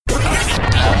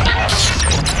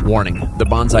Warning, the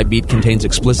Bonsai Beat contains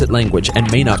explicit language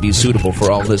and may not be suitable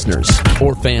for all listeners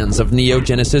or fans of Neo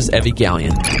Genesis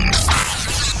Evangelion.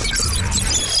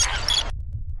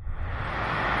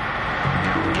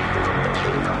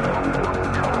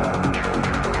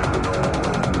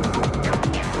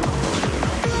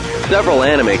 Several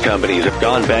anime companies have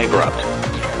gone bankrupt.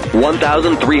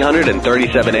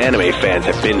 1,337 anime fans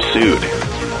have been sued.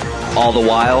 All the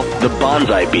while, the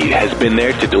Bonsai Beat has been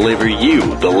there to deliver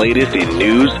you the latest in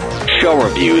news, show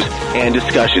reviews, and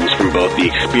discussions from both the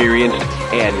experienced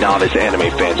and novice anime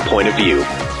fans' point of view.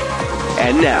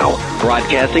 And now,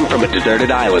 broadcasting from a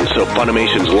deserted island so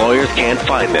Funimation's lawyers can't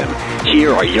find them,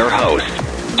 here are your hosts,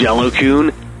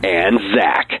 Jellokun and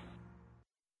Zac.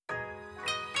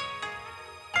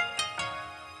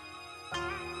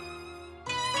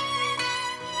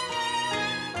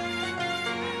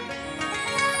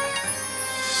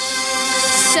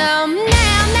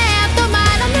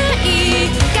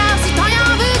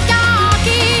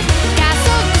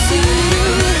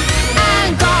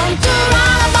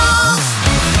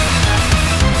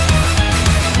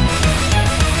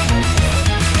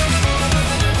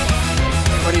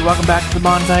 Welcome back to the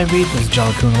Bonsai Beat. This is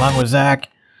Jellokun along with Zac.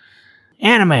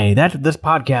 Anime, that's what this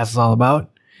podcast is all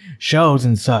about. Shows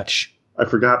and such. I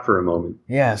forgot for a moment.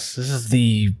 Yes, this is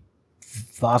the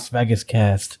Las Vegas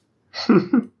cast.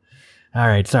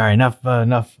 Alright, sorry,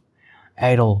 enough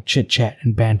idle chit-chat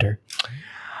and banter.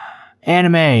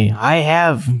 Anime, I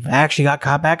have actually got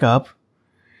caught back up.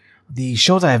 The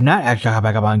shows I have not actually got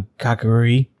back up on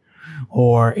Kakuri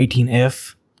or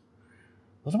 18If.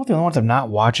 Those are about the only ones I'm not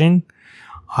watching.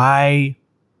 I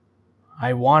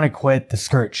want to quit the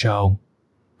skirt show.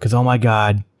 Because, oh my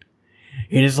god.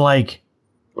 It is like...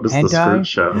 What is hentai? The skirt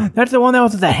show? That's the one that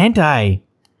was the hentai.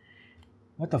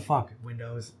 What the fuck,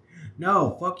 Windows?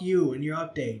 No, fuck you and your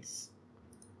updates.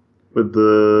 With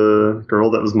the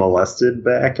girl that was molested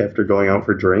back after going out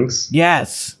for drinks?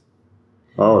 Yes.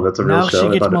 Oh, that's a real now show.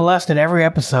 Now she gets molested every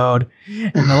episode.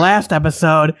 In the last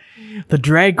episode, the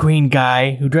drag queen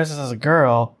guy who dresses as a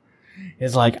girl...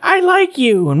 is like, I like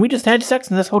you, and we just had sex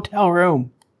in this hotel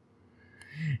room.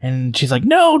 And she's like,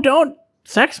 no, don't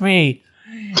sex me.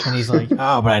 And he's like,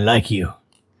 oh, but I like you.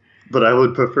 But I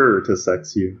would prefer to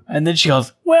sex you. And then she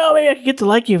goes, well, maybe I could get to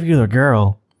like you if you're a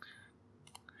girl.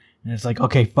 And it's like,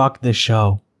 okay, fuck this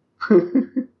show. I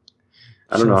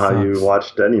don't know how you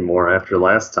watched anymore after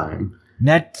last time.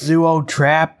 Netsuo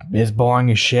Trap is boring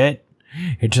as shit.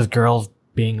 It's just girls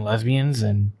being lesbians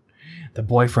and... the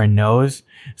boyfriend knows,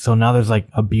 so now there's like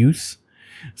abuse.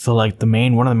 So like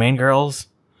one of the main girls,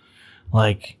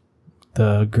 like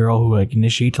the girl who like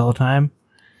initiates all the time,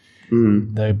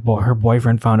 her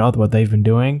boyfriend found out what they've been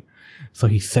doing, so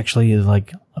he sexually is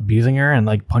like abusing her and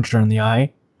like punched her in the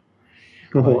eye.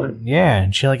 What? Yeah,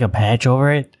 and she had like a patch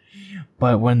over it.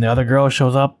 But when the other girl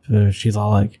shows up, she's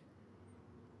all like,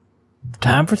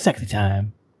 "Time for sexy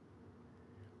time."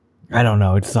 I don't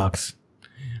know. It sucks.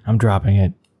 I'm dropping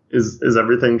it. Is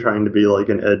everything trying to be like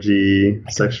an edgy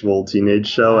sexual teenage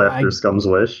show after Scum's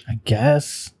Wish? I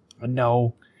guess.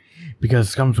 No. Because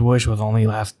Scum's Wish was only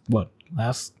last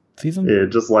season? Yeah,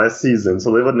 just last season,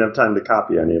 so they wouldn't have time to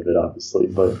copy any of it, obviously.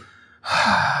 But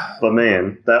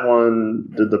man, that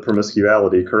one did the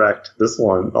promiscuity correct. This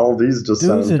one, all of these just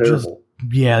sound terrible.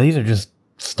 These are just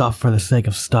stuff for the sake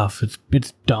of stuff.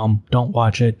 It's dumb. Don't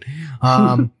watch it.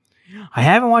 I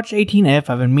haven't watched 18If.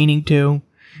 I've been meaning to.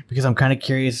 Because I'm kind of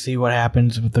curious to see what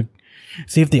happens with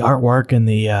see if the artwork and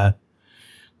the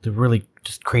really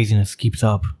just craziness keeps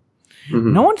up.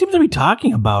 Mm-hmm. No one seems to be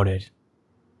talking about it.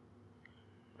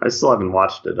 I still haven't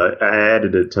watched it. I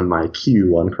added it to my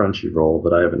queue on Crunchyroll,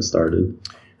 but I haven't started.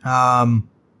 And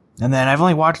then I've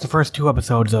only watched the first 2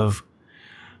 episodes of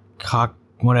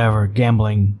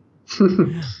gambling.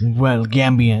 Well,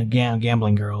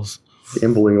 gambling girls.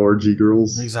 Gambling orgy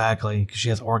girls. Exactly, because she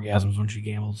has orgasms when she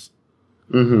gambles.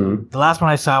 Mm-hmm. The last one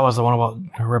I saw was the one about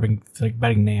her ripping, like,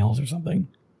 betting nails or something.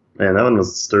 Man, that one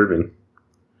was disturbing.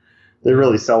 They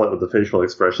really sell it with the facial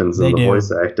expressions and the voice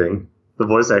acting. The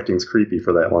voice acting's creepy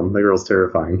for that one. The girl's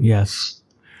terrifying. Yes.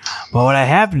 But what I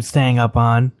have been staying up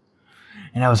on,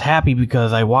 and I was happy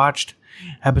because I watched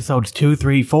episodes 2,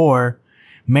 3, 4,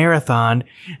 marathon,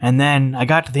 and then I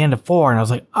got to the end of 4, and I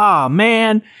was like, oh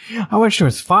man, I wish there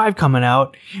was 5 coming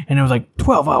out, and it was like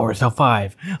 12 hours till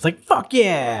 5. I was like, fuck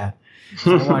yeah!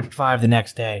 So I watched 5 the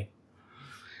next day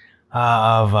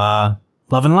of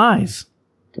Love and Lies.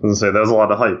 I was going to say, that was a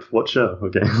lot of hype. What show?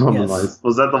 Okay, Love and Lies.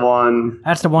 Was that the one?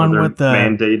 That's the one with the...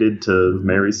 mandated to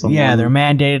marry someone? Yeah, they're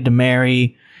mandated to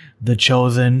marry the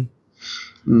chosen.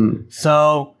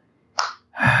 So,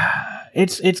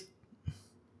 it's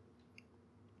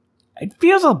It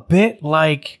feels a bit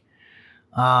like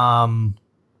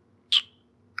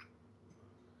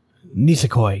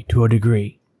Nisekoi to a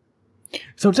degree.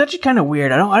 So it's actually kind of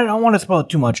weird. I don't want to spoil it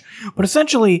too much, but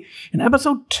essentially in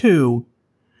episode 2,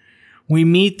 we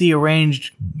meet the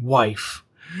arranged wife,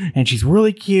 and she's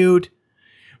really cute,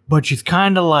 but she's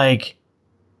kind of like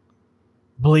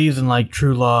believes in like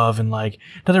true love and like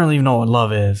doesn't really even know what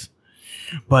love is.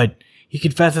 But he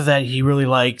confesses that he really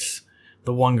likes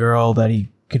the one girl that he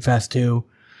confessed to,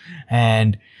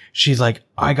 and she's like,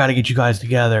 I got to get you guys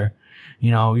together.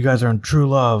 You know, you guys are in true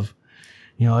love.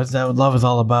 You know, that's what love is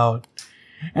all about.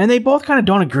 And they both kind of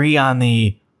don't agree on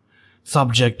the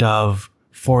subject of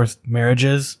forced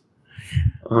marriages.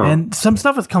 And some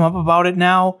stuff has come up about it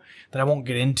now that I won't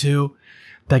get into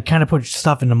that kind of puts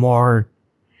stuff into more.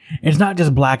 It's not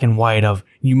just black and white of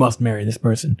you must marry this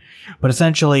person, but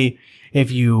essentially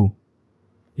if you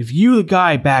the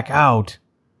guy back out,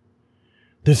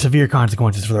 there's severe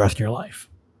consequences for the rest of your life.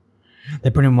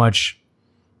 They pretty much,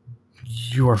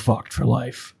 you're fucked for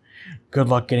life. Good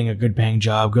luck getting a good paying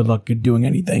job. Good luck doing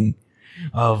anything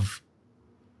of,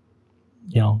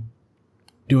 you know,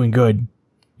 doing good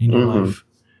in your life.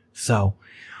 So,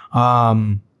 but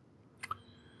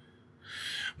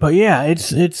yeah,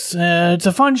 it's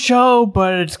a fun show,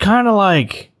 but it's kind of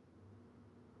like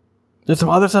there's some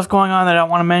other stuff going on that I don't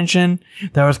want to mention.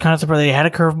 That was kind of surprised. They had a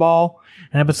curveball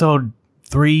in episode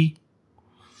 3,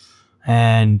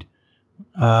 and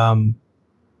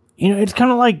you know, it's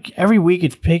kind of like every week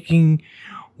it's picking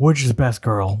which is the best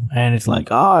girl, and it's like,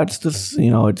 oh, it's this,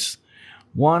 you know, it's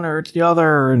one or it's the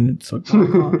other, and it's like,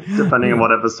 depending on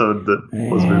what episode that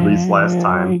was released last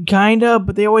time. Kinda,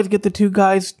 but they always get the two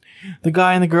guys, the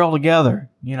guy and the girl together.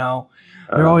 You know,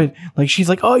 they're always like, she's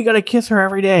like, oh, you gotta kiss her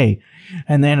every day,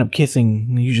 and they end up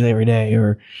kissing usually every day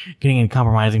or getting in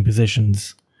compromising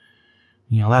positions.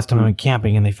 You know, last time I went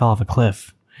camping and they fell off a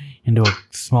cliff into a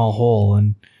small hole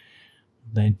and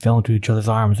they fell into each other's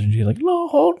arms, and she's like, no,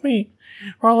 hold me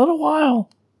for a little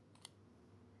while.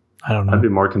 I don't know. I'd be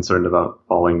more concerned about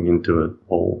falling into a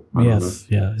hole. Yes,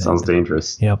 yeah. Sounds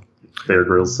dangerous. Yep. Bear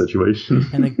Grylls situation.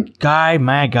 And the guy,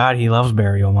 my God, he loves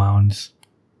burial mounds.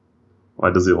 Why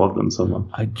does he love them so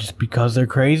much? Just because they're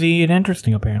crazy and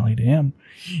interesting, apparently, to him.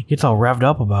 He gets all revved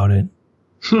up about it.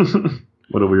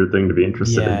 What a weird thing to be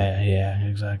interested in. Yeah,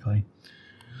 exactly.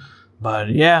 But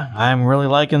yeah, I'm really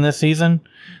liking this season.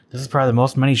 This is probably the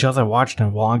most many shows I've watched in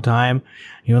a long time,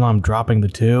 even though I'm dropping the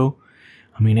 2.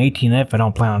 I mean, 18F I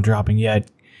don't plan on dropping yet.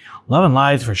 Love and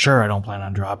Lies for sure I don't plan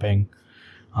on dropping.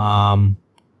 I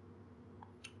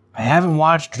haven't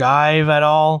watched Dive at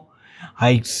all.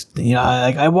 I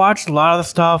watched a lot of the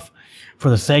stuff for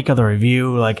the sake of the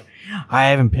review. Like, I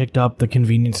haven't picked up the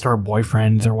Convenience Store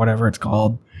Boyfriends or whatever it's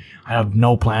called. I have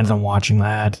no plans on watching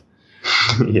that.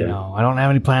 Yeah. You know, I don't have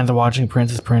any plans on watching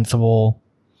Princess Principal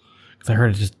because I heard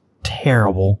it's just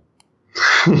terrible.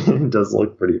 It does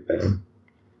look pretty bad.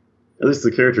 At least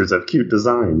the characters have cute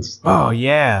designs. Oh,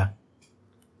 yeah.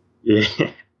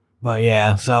 Yeah. But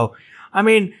yeah, so, I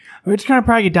mean, it's going to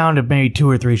probably get down to maybe 2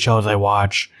 or 3 shows I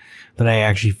watch that I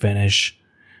actually finish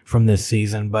from this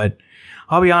season. But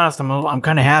I'll be honest, I'm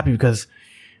kind of happy because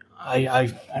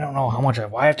I don't know how much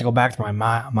I have to go back to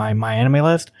my anime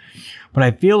list, but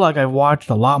I feel like I've watched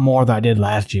a lot more than I did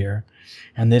last year.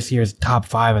 And this year's top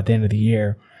 5 at the end of the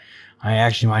year, I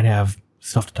actually might have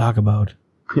stuff to talk about.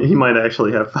 You might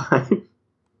actually have 5. I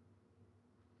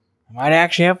might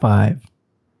actually have 5.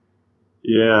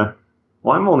 Yeah.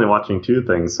 Well, I'm only watching 2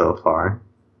 things so far.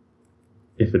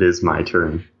 If it is my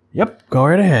turn. Yep, go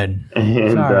right ahead.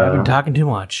 And, sorry, I've been talking too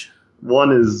much.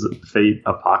 One is Fate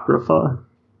Apocrypha,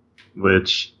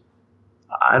 which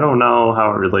I don't know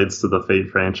how it relates to the Fate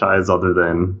franchise other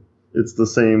than it's the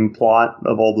same plot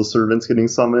of all the servants getting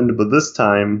summoned, but this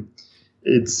time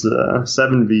it's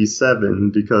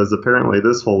 7v7 because apparently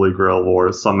this Holy Grail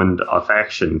War summoned a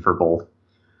faction for both.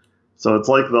 So it's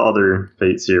like the other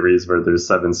Fate series where there's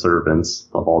 7 servants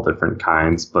of all different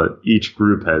kinds, but each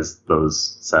group has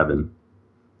those 7,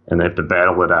 and they have to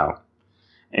battle it out.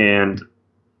 And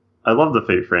I love the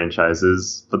Fate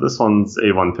franchises, but this one's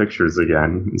A1 Pictures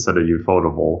again instead of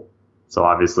Ufotable, so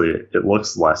obviously it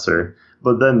looks lesser.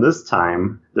 But then this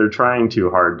time, they're trying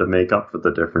too hard to make up for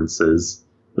the differences.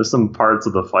 There's some parts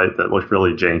of the fight that look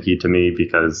really janky to me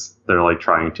because they're like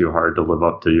trying too hard to live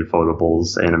up to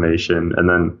Ufotable's animation, and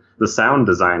then the sound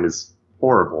design is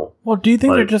horrible. Well, do you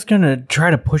think they're just going to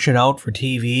try to push it out for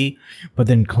TV, but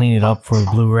then clean it up for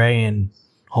Blu-ray and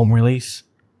home release?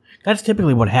 That's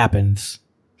typically what happens.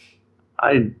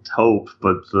 I hope,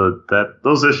 but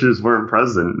those issues weren't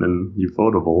present in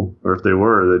Ufotable, or if they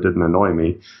were, they didn't annoy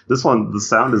me. This one, the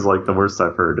sound is like the worst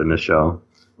I've heard in a show.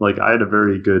 like I had a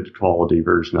very good quality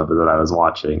version of it that I was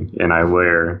watching, and I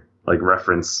wear like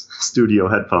reference studio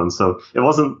headphones, so it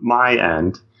wasn't my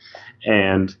end.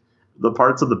 And the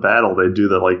parts of the battle, they do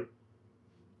that like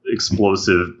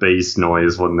explosive bass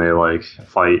noise when they like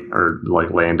fight or like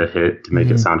land a hit to make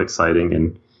it sound exciting.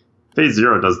 And Phase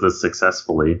Zero does this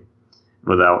successfully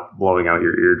without blowing out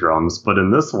your eardrums. But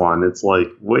in this one, it's like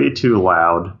way too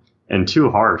loud and too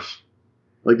harsh.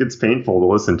 Like it's painful to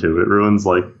listen to. It ruins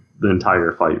like the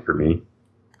entire fight for me.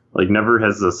 Like never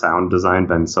has the sound design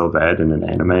been so bad in an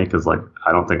anime, because like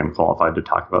I don't think I'm qualified to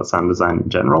talk about sound design in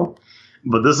general.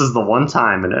 But this is the one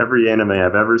time in every anime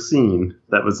I've ever seen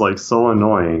that was like so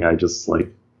annoying. I just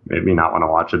like made me not want to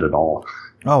watch it at all.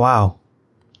 Oh, wow.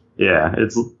 Yeah,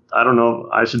 it's, I don't know.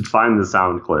 I should find the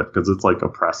sound clip because it's like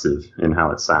oppressive in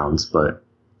how it sounds. But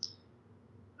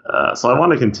so I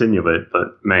want to continue it.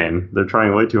 But man, they're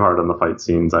trying way too hard on the fight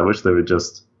scenes. I wish they would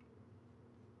just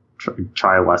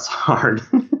try less hard.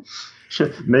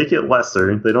 Make it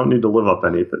lesser. They don't need to live up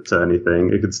to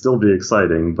anything. It could still be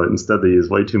exciting, but instead they use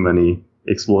way too many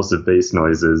explosive bass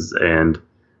noises, and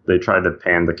they try to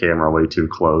pan the camera way too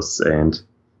close. And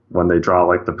when they draw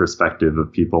like the perspective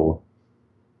of people,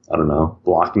 I don't know,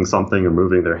 blocking something or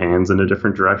moving their hands in a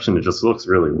different direction, it just looks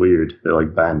really weird. They're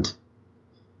like bent.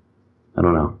 I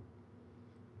don't know.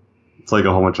 It's like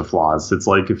a whole bunch of flaws. It's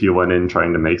like if you went in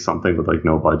trying to make something with like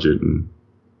no budget,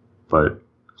 but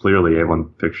clearly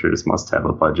A1 Pictures must have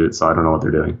a budget, so I don't know what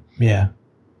they're doing. Yeah.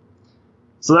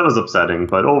 So that was upsetting,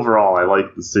 but overall I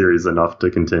like the series enough to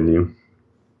continue.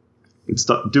 It's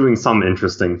doing some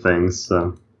interesting things,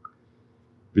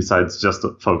 besides just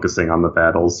focusing on the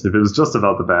battles. If it was just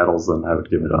about the battles, then I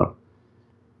would give it up.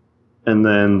 And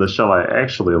then the show I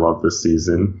actually love this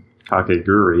season,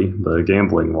 Kakegurui, the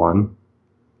gambling one.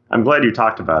 I'm glad you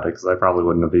talked about it, because I probably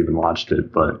wouldn't have even watched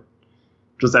it, but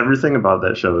just everything about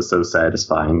that show is so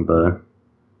satisfying. The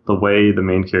way the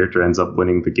main character ends up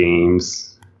winning the games,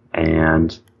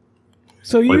 and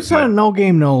so you like said No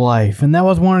Game No Life, and that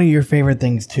was one of your favorite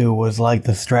things too, was like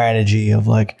the strategy of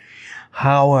like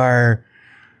how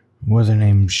what's her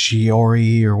name,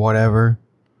 Shiori or whatever,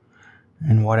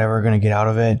 and whatever gonna get out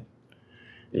of it.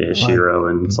 Yeah, Shiro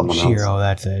and someone else. Shiro,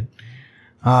 that's it.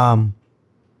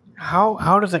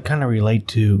 How does it kind of relate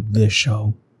to this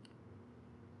show?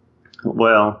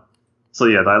 Well, so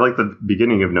yeah, I like the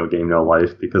beginning of No Game No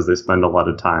Life because they spend a lot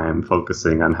of time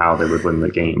focusing on how they would win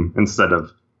the game instead of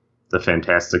the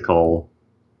fantastical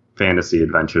fantasy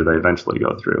adventure they eventually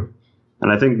go through.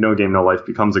 And I think No Game No Life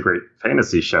becomes a great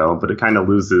fantasy show, but it kind of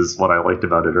loses what I liked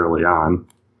about it early on.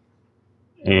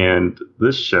 And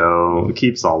this show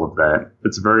keeps all of that.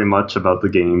 It's very much about the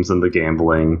games and the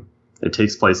gambling. It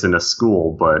takes place in a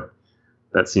school, but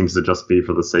that seems to just be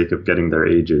for the sake of getting their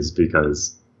ages,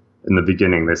 because in the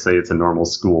beginning they say it's a normal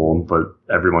school, but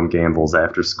everyone gambles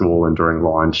after school and during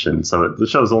lunch, and so the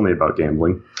show's only about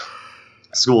gambling.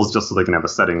 School is just so they can have a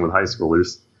setting with high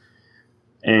schoolers.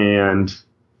 And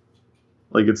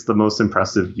like it's the most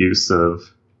impressive use of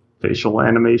facial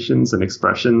animations and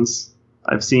expressions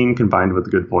I've seen, combined with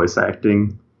good voice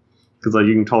acting, because like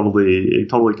it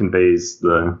totally conveys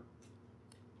the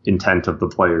intent of the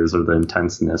players or the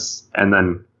intenseness. And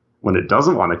then when it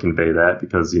doesn't want to convey that,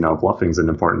 because bluffing's an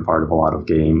important part of a lot of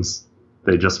games,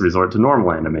 they just resort to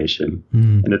normal animation.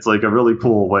 And it's like a really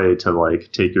cool way to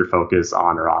like take your focus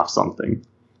on or off something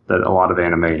that a lot of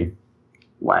anime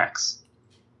lacks.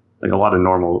 Like a lot of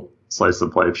normal slice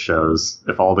of life shows,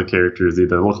 if all the characters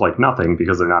either look like nothing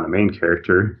because they're not a main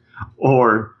character,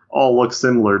 or all look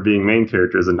similar being main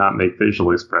characters and not make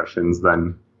facial expressions,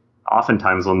 then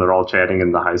oftentimes when they're all chatting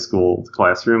in the high school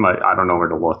classroom, I don't know where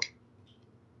to look.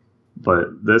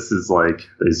 But this is like,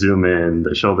 they zoom in,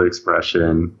 they show the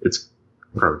expression, it's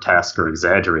grotesque or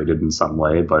exaggerated in some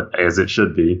way, but as it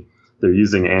should be. They're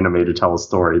using anime to tell a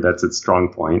story, that's its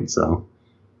strong point, so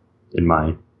in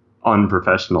my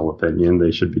unprofessional opinion,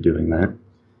 they should be doing that.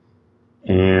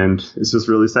 And it's just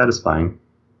really satisfying.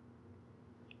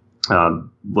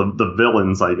 The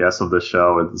villains, I guess, of the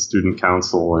show are the student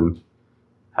council and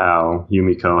how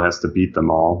Yumiko has to beat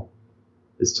them all.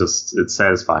 It's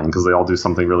satisfying because they all do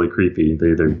something really creepy.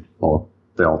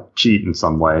 They all cheat in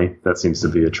some way. That seems to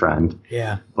be a trend.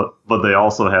 Yeah. But they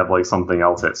also have like something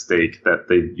else at stake that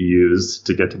they use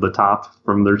to get to the top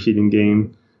from their cheating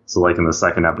game. So like in the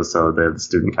second episode, they have the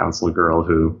student council girl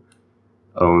who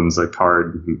owns a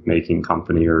card making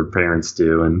company, or her parents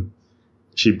do, and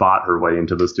she bought her way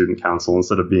into the student council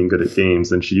instead of being good at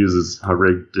games, and she uses a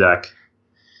rigged deck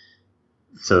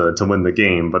to win the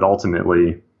game. But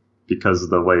ultimately, because of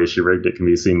the way she rigged it can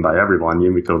be seen by everyone,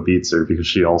 Yumiko beats her because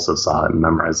she also saw it and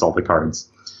memorized all the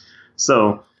cards.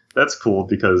 So that's cool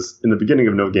because in the beginning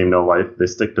of No Game No Life, they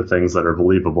stick to things that are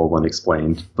believable when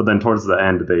explained. But then towards the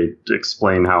end, they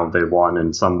explain how they won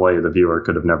in some way the viewer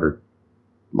could have never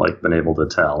been able to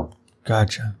tell.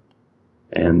 Gotcha.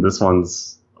 And this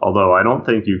one's, although I don't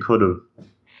think you could have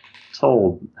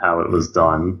told how it was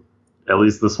done, at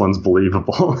least this one's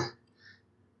believable.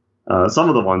 Some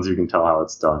of the ones you can tell how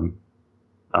it's done.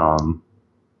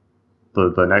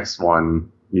 The next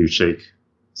one, you shake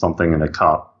something in a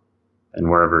cup, and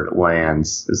wherever it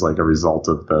lands is like a result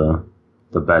of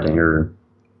the betting, or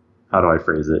how do I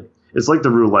phrase it? It's like the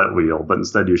roulette wheel, but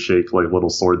instead you shake like little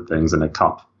sword things in a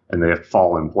cup, and they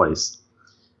fall in place.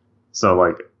 So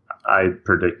like I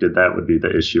predicted that would be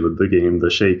the issue with the game, the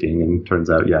shaking, and turns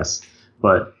out yes.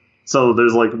 But so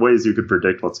there's like ways you could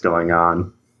predict what's going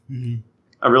on. Mm-hmm.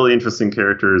 A really interesting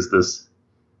character is this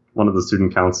one of the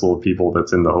student council people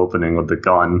that's in the opening with the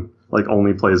gun. Like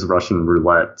only plays Russian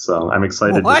roulette, so I'm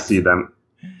excited to see them.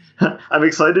 I'm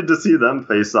excited to see them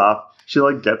face off. She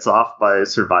like gets off by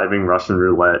surviving Russian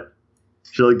roulette.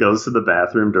 She like goes to the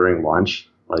bathroom during lunch,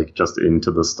 like just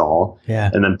into the stall,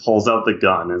 and then pulls out the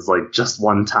gun. It's like just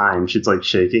one time she's like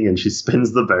shaking and she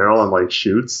spins the barrel and like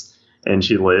shoots, and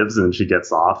she lives and she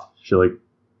gets off.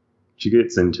 She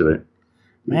gets into it.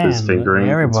 Man, with his fingering.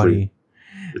 everybody.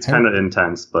 It's kind of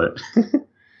intense, but the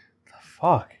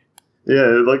fuck.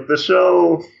 Yeah, like the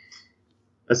show,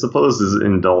 I suppose, is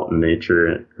adult in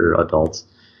nature, or adult.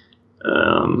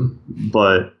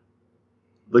 But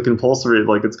the compulsory,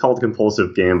 like it's called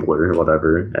Compulsive Gambler or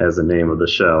whatever as the name of the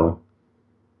show.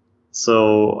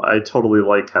 So I totally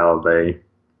like how they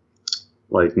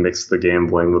like mix the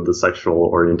gambling with the sexual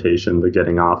orientation, the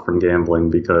getting off from gambling,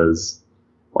 because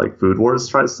like Food Wars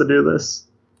tries to do this,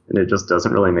 and it just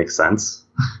doesn't really make sense.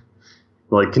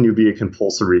 Like, can you be a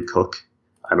compulsory cook?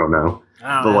 I don't know.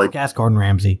 But like, ask Gordon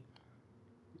Ramsay.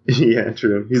 Yeah,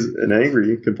 true. He's an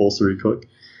angry compulsory cook.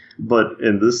 But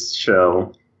in this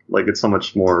show, like, it's so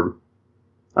much more,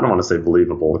 I don't want to say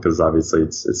believable, because obviously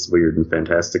it's weird and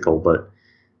fantastical, but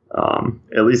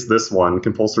at least this one,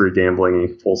 compulsory gambling and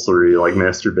compulsory, like,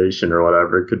 masturbation or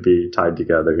whatever, could be tied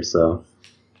together, so.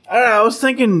 I don't know, I was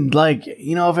thinking, like,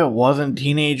 you know, if it wasn't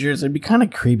teenagers, it'd be kind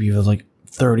of creepy if it was, like,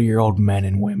 30-year-old men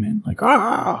and women. Like,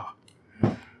 ah!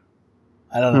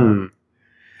 I don't know.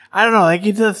 I don't know. Like,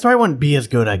 the story wouldn't be as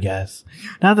good, I guess.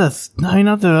 Not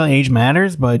that age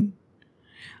matters, but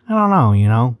I don't know, you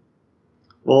know?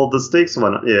 Well, the stakes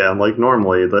one, yeah, like,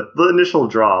 normally, the initial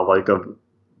draw, like, of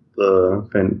the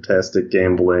fantastic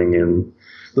gambling and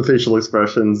the facial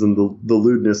expressions and the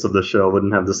lewdness of the show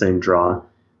wouldn't have the same draw.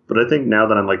 But I think now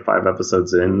that I'm, like, 5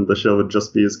 episodes in, the show would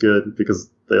just be as good, because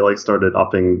they, like, started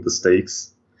upping the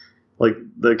stakes. Like,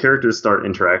 the characters start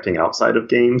interacting outside of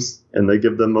games, and they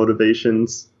give them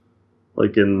motivations.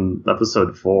 Like, in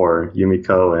episode 4,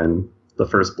 Yumiko and the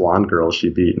first blonde girl she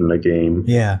beat in a game,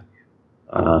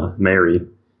 Mary,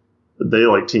 they,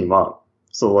 like, team up.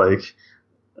 So, like,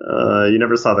 you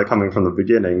never saw that coming from the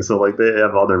beginning. So, like, they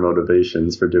have other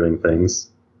motivations for doing things.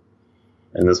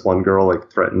 And this one girl, like,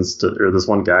 this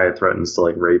one guy threatens to,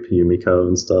 like, rape Yumiko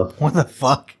and stuff. What the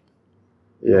fuck?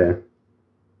 Yeah.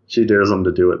 She dares them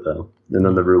to do it, though. And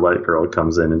then the roulette girl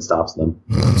comes in and stops them.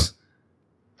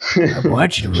 I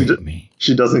want you to rape me.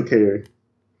 She doesn't care.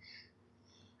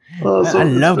 I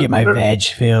love getting my veg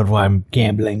filled while I'm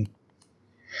gambling.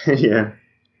 Yeah.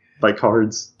 By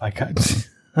cards. By cards.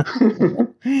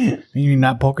 You mean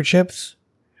not poker chips?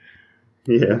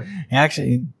 Yeah.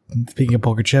 Actually, speaking of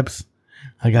poker chips,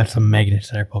 I got some magnets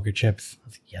that are poker chips. I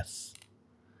was like, yes.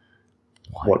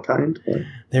 What kind? What?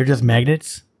 They're just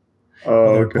magnets.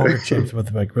 Oh, they're okay. poker chips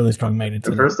with like really strong magnets.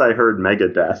 At first, I heard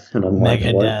Megadeth, and I'm like,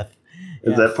 what? Megadeth.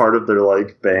 Is that part of their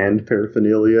like band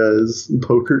paraphernalia? Is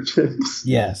poker chips?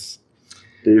 Yes.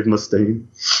 Dave Mustaine.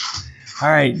 All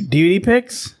right, DVD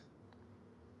picks.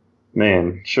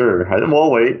 Man, sure.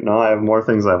 Well, wait. No, I have more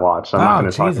things I watched. I'm not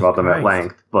going to talk about them at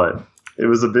length, but it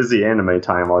was a busy anime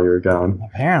time while you were gone.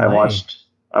 Apparently,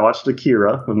 I watched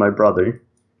Akira with my brother,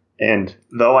 and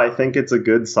though I think it's a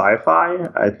good sci-fi,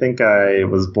 I think I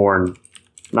was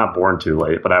not born too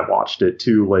late, but I watched it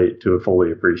too late to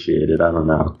fully appreciate it. I don't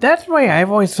know. That's the way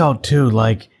I've always felt too.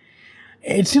 Like,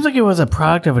 it seems like it was a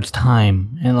product of its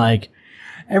time, and like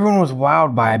everyone was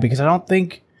wowed by it, because I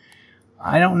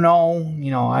don't know,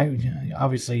 you know,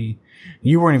 obviously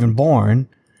you weren't even born.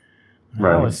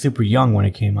 Right. I was super young when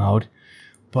it came out,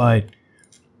 but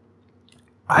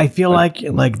I feel like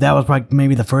that was like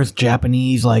maybe the first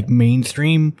Japanese like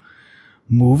mainstream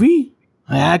movie.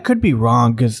 I could be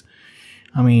wrong, because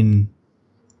I mean,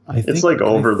 it's like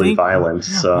overly violent.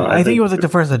 So I think it was like the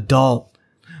first adult,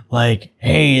 like,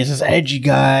 hey, this is edgy,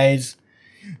 guys.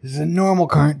 This is normal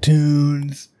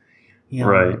cartoons. You know,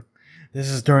 Right. This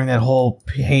is during that whole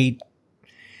hate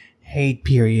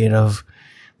period of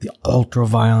the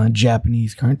ultra-violent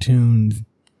Japanese cartoons,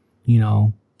 you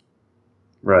know.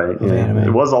 Right. Yeah. Anime.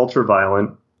 It was ultra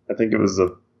violent. I think it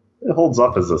holds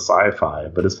up as a sci-fi,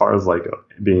 but as far as like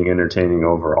being entertaining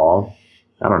overall,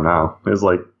 I don't know. It was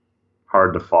like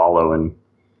hard to follow and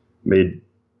made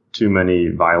too many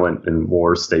violent and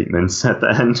war statements at the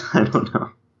end. I don't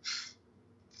know.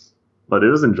 But it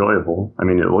was enjoyable. I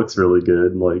mean, it looks really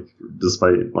good. Like,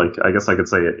 despite, like, I guess I could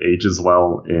say it ages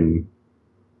well in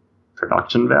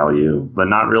production value, but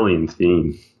not really in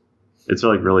theme. It's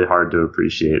like really hard to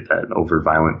appreciate that over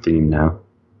violent theme now.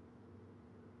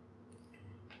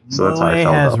 So that's how I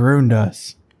felt. has ruined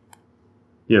us.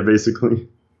 Yeah, basically.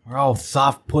 We're all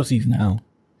soft pussies now.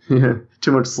 Yeah,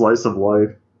 too much slice of life.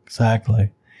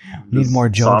 Exactly. We need Just more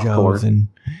JoJo's and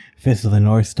Fist of the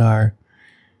North Star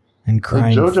and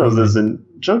crying. Like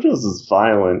JoJo's is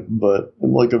violent, but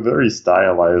in like a very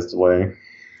stylized way.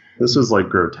 This was like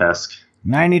grotesque.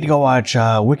 Now I need to go watch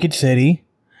Wicked City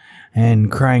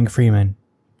and Crying Freeman.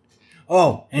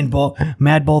 Oh, and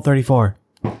Mad Bull 34.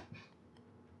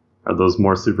 Are those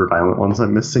more super violent ones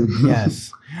I'm missing?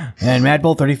 Yes. And Mad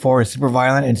Bull 34 is super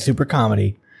violent and super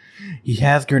comedy. He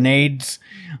has grenades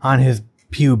on his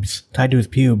pubes, tied to his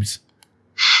pubes.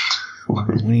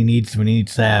 when he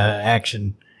needs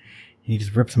action. He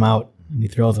just rips them out and he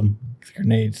throws them.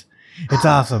 Grenades. It's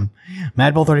awesome.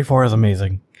 Mad Bull 34 is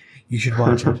amazing. You should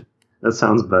watch it. That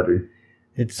sounds better.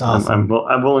 It's awesome.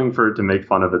 I'm willing for it to make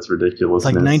fun of its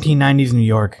ridiculousness. It's like 1990s New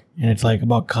York, and it's like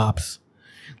about cops,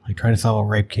 like trying to solve a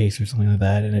rape case or something like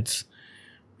that, and it's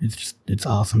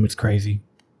awesome. It's crazy.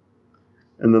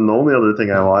 And then the only other thing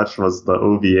I watched was the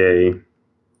OVA,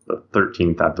 the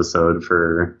 13th episode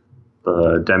for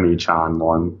the Demi-chan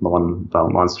one, the one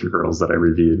about Monster Girls that I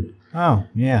reviewed. Oh,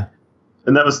 yeah.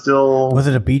 And that was still... Was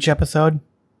it a beach episode?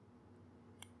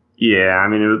 Yeah, I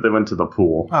mean, they went to the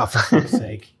pool. Oh, for fuck's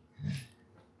sake.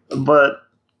 But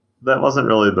that wasn't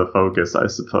really the focus, I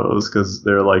suppose, because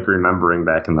they're like remembering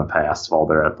back in the past while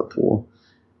they're at the pool.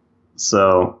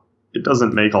 So it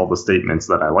doesn't make all the statements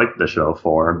that I liked the show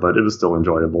for, but it was still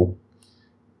enjoyable.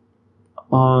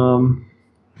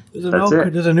 There's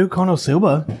a new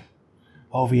Konosuba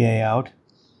OVA out.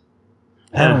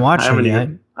 I haven't watched it yet.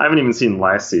 I haven't even seen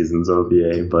last season's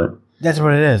OVA, but... That's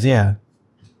what it is, yeah.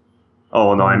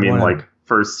 Oh, no, I mean like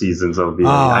first season's OVA. Oh,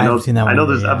 I haven't seen that one. I know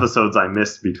there's episodes I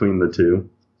missed between the two.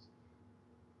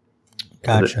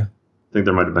 Gotcha. I think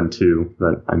there might have been two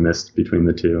that I missed between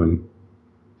the two, and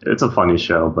it's a funny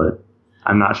show, but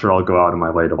I'm not sure I'll go out of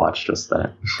my way to watch just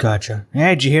that. Gotcha.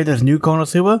 Hey, did you hear there's a new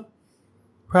Konosuba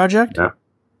project?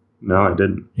 No, I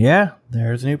didn't. Yeah,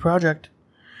 there's a new project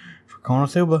for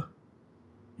Konosuba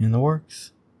in the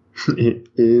works.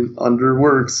 Under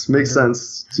works. Makes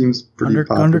sense. Seems pretty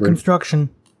popular. Under construction.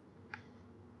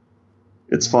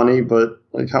 It's funny, but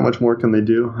like, how much more can they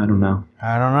do? I don't know.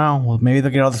 Well, maybe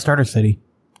they'll get out of the starter city.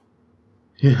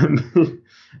 Yeah,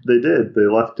 they did. They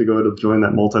left to go to join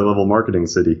that multi-level marketing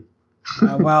city.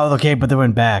 Well, okay, but they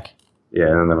went back.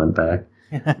 Yeah, and they went back.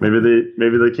 Maybe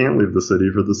they can't leave the city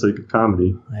for the sake of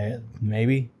comedy.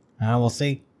 Maybe. We'll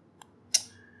see.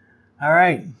 All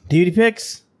right, DVD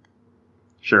picks.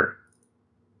 Sure.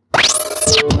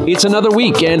 It's another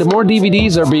week and more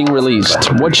DVDs are being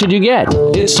released. What should you get?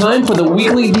 It's time for the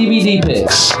weekly DVD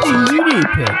picks. DVD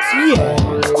picks,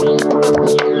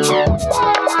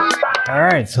 yeah. All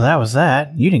right, so that was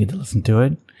that. You didn't get to listen to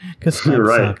it because Skype You're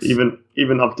right. sucks. Even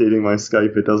updating my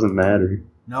Skype, it doesn't matter.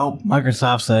 Nope.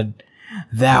 Microsoft said,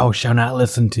 "Thou shalt not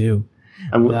listen to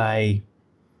thy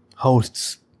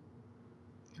hosts."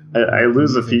 I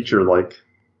lose a feature like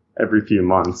every few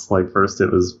months. Like first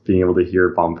it was being able to hear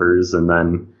bumpers, and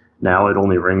then now it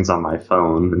only rings on my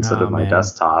phone instead of my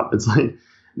desktop. It's like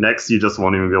next you just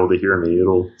won't even be able to hear me.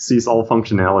 It'll cease all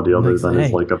functionality other than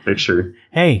as like a picture.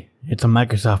 Hey, it's a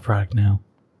Microsoft product now.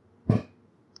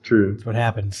 True. That's what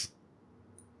happens.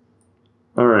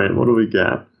 All right, what do we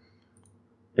got?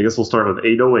 I guess we'll start with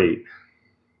 808.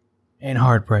 And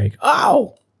Heartbreak.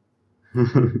 Oh!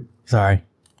 Sorry.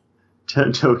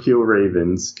 Tokyo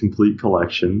Ravens Complete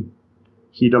Collection,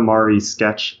 Hidamari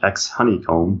Sketch X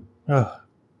Honeycomb, Ugh.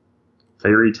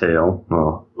 Fairy Tale,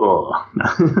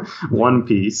 One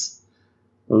Piece.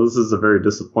 Well, this is a very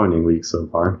disappointing week so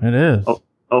far. It is.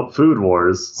 Oh, Food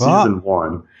Wars Season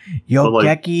 1.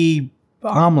 Yokeki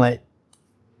Omelet.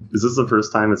 Is this the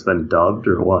first time it's been dubbed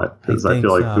or what? Because I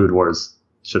feel like Food Wars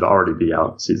should already be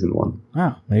out Season 1.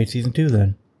 Oh, maybe it's Season 2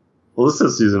 then. Well, this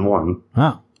is Season 1.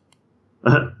 Oh.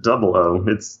 Double O.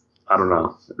 I don't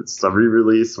know. It's a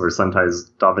re-release or Sentai's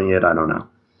dubbing it. I don't know.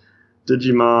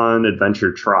 Digimon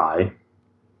Adventure Try.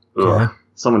 Okay. Ugh,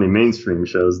 so many mainstream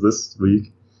shows this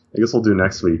week. I guess we'll do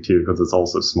next week too, because it's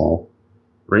also small.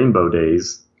 Rainbow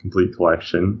Days, complete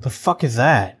collection. The fuck is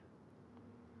that?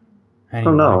 I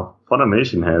don't know.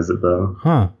 Funimation has it though.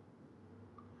 Huh.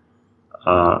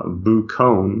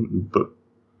 Bukon,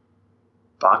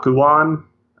 Bakugan?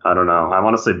 I don't know. I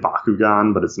want to say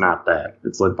Bakugan, but it's not that.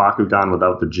 It's like Bakugan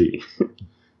without the G.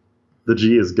 The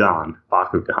G is gone.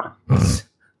 Bakugan.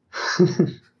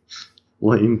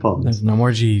 Lame puns. There's no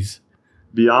more G's.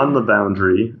 Beyond the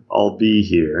Boundary, I'll Be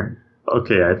Here.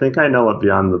 Okay, I think I know what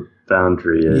Beyond the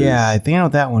Boundary is. Yeah, I think I know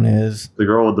what that one is. The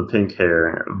girl with the pink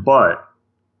hair. But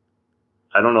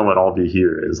I don't know what I'll Be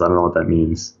Here is. I don't know what that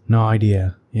means. No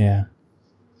idea. Yeah.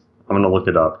 I'm going to look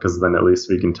it up because then at least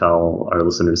we can tell our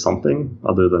listeners something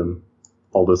other than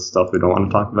all this stuff we don't want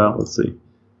to talk about. Let's see.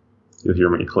 You'll hear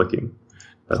me clicking.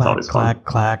 That's Clack, always clack, fun.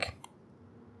 clack.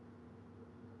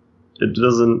 It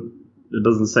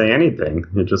doesn't say anything.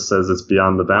 It just says it's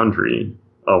beyond the boundary.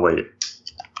 Oh, wait.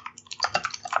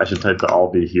 I should type the I'll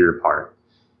Be Here part.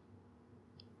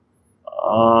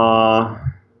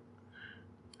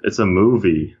 It's a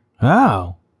movie.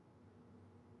 Oh.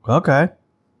 Okay.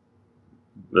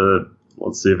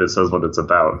 Let's see if it says what it's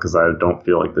about, because I don't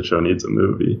feel like the show needs a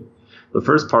movie. The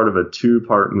first part of a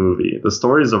 2-part movie. The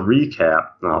story is a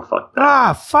recap. Oh, fuck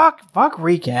that. Fuck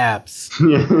recaps.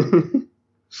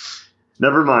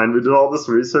 Never mind. We did all this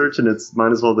research, and it's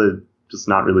might as well they just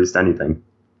not released anything.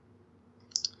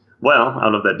 Well,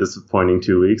 out of that disappointing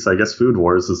 2 weeks, I guess Food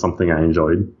Wars is something I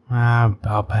enjoyed.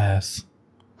 I'll pass.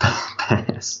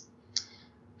 Pass.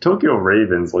 Tokyo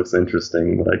Ravens looks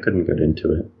interesting, but I couldn't get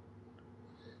into it.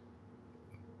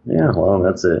 Yeah, well,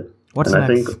 that's it. What's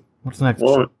next?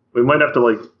 Well, we might have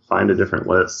to find a different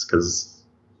list because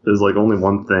there's only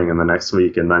one thing in the next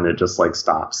week, and then it just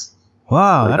stops.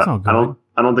 Wow, that's not good.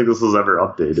 I don't think this was ever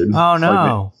updated. Oh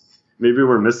no. Maybe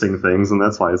we're missing things, and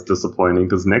that's why it's disappointing.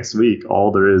 Because next week,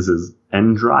 all there is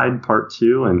Endride Part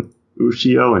 2 and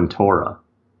Ushio and Tora.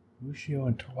 Ushio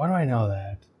and Tora. Why do I know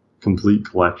that? Complete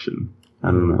collection. I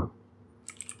don't know.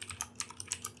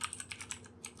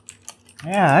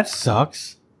 Yeah, that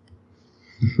sucks.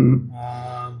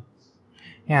 Yeah,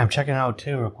 I'm checking it out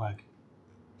too real quick.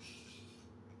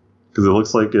 Because it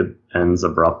looks like it ends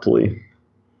abruptly.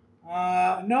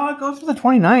 No, it goes to the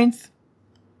 29th.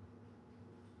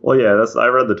 Well, yeah, I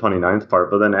read the 29th part,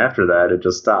 but then after that, it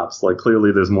just stops.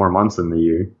 Clearly there's more months in the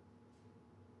year.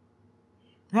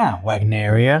 Yeah,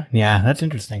 Wagneria. Yeah, that's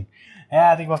interesting.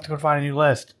 Yeah, I think we'll have to go find a new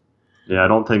list. Yeah, I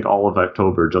don't think all of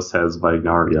October just has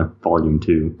Wagnaria Volume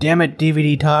 2. Damn it,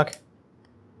 DVD Talk.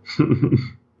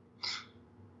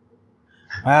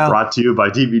 Well, brought to you by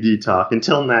DVD Talk.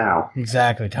 Until now.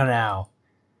 Exactly, till now.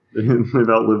 They've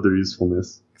outlived their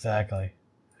usefulness. Exactly.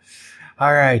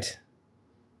 All right.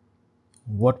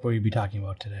 What will you be talking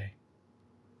about today?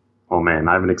 Oh man,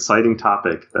 I have an exciting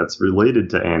topic that's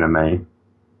related to anime.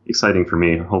 Exciting for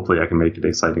me. Hopefully I can make it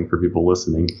exciting for people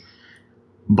listening.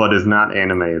 But is not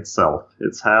anime itself.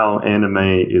 It's how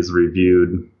anime is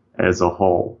reviewed as a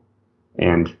whole.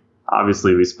 And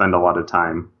obviously we spend a lot of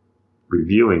time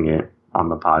reviewing it on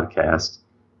the podcast.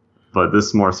 But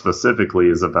this more specifically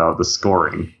is about the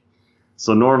scoring.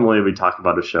 So normally we talk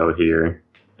about a show here,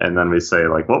 and then we say,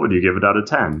 what would you give it out of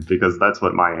 10? Because that's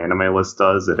what my anime list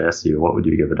does. It asks you, what would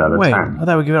you give it out of 10? I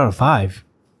thought we'd give it out of 5.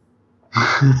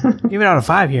 Give it out of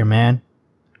 5 here, man.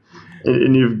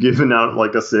 And you've given out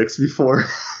a 6 before?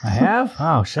 I have?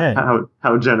 Oh, shit.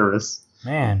 How generous.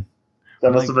 Man.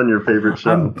 That must have been your favorite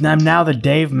show. I'm now the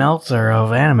Dave Meltzer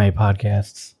of anime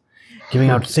podcasts, giving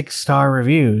out 6-star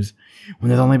reviews when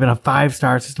there's only been a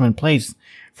 5-star system in place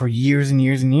for years and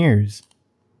years and years.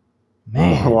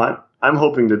 Man. Well, I'm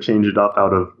hoping to change it up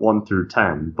out of 1 through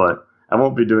 10, but I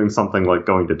won't be doing something like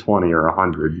going to 20 or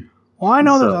 100. Well, I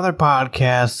know there's other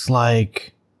podcasts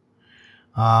like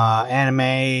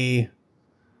anime.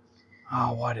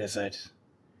 Oh, what is it?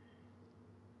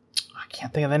 I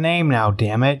can't think of the name now,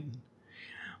 damn it.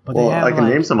 But I can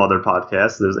name some other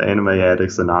podcasts. There's Anime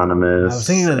Addicts Anonymous. I was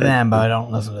thinking of them, but I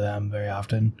don't listen to them very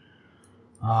often.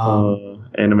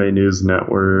 Anime News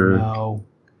Network. No.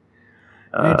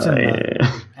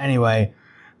 Anyway,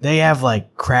 they have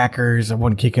crackers that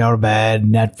wouldn't kick you out of bed,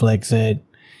 Netflix it,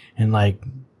 and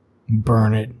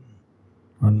burn it,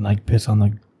 or piss on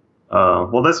the.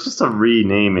 Well, that's just a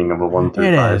renaming of a 1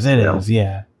 through 5. It is,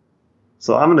 yeah.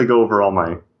 So I'm gonna go over all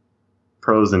my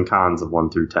pros and cons of 1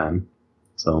 through 10.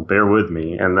 So bear with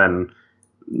me, and then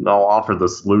I'll offer the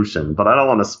solution. But I don't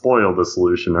want to spoil the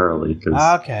solution early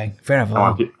because okay, fair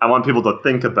enough. I want people to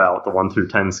think about the 1 through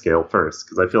 10 scale first,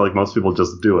 because I feel like most people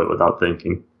just do it without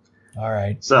thinking. All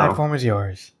right, so platform is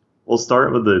yours. We'll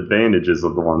start with the advantages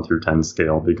of the 1 through 10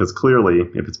 scale, because clearly,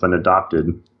 if it's been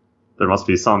adopted, there must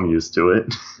be some use to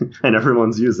it, and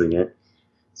everyone's using it.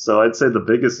 So I'd say the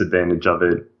biggest advantage of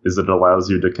it is it allows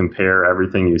you to compare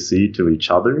everything you see to each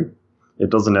other. It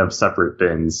doesn't have separate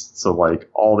bins, so like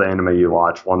all the anime you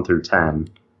watch, 1 through 10,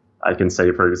 I can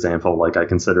say, for example, like I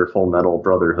consider Full Metal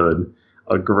Brotherhood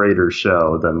a greater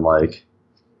show than like,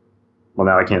 well,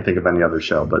 now I can't think of any other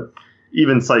show, but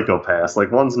even Psycho Pass,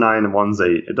 like one's 9 and one's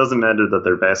 8, it doesn't matter that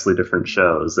they're vastly different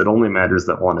shows. It only matters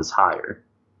that one is higher.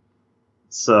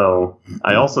 So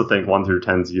I also think 1 through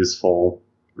 10 is useful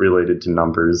related to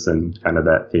numbers and kind of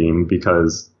that theme,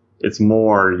 because it's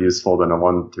more useful than a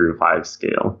 1 through 5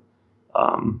 scale.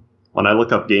 When I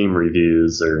look up game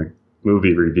reviews or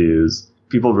movie reviews,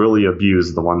 people really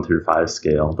abuse the 1 through 5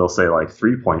 scale. They'll say like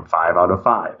 3.5 out of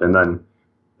 5, and then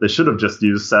they should have just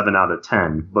used 7 out of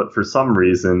 10, but for some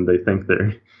reason they think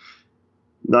they're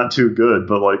not too good,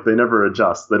 but like they never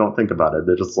adjust. They don't think about it.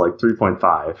 They're just like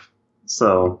 3.5.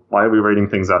 So why are we rating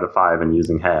things out of 5 and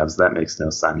using halves? That makes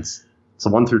no sense. So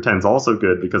 1 through 10 is also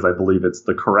good because I believe it's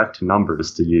the correct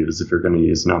numbers to use if you're going to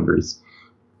use numbers.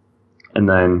 And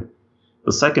then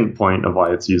the second point of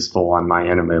why it's useful on my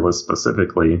anime list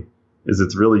specifically is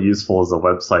it's really useful as a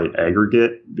website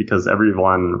aggregate, because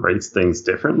everyone rates things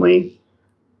differently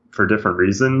for different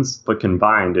reasons, but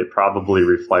combined it probably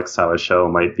reflects how a show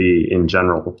might be in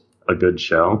general a good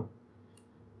show.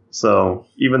 So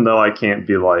even though I can't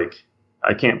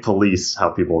police how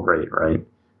people rate, right?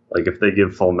 Like if they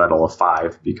give Full Metal a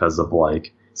 5 because of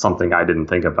like something I didn't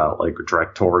think about, like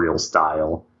directorial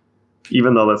style,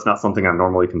 even though that's not something I'm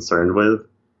normally concerned with,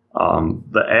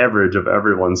 the average of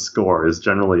everyone's score is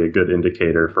generally a good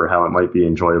indicator for how it might be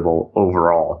enjoyable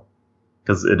overall,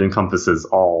 because it encompasses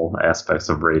all aspects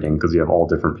of rating, because you have all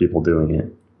different people doing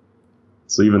it.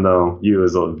 So even though you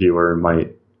as a viewer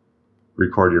might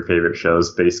record your favorite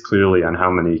shows based clearly on how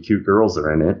many cute girls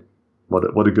are in it,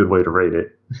 what a good way to rate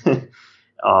it.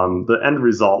 The end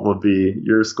result will be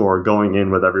your score going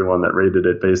in with everyone that rated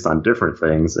it based on different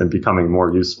things and becoming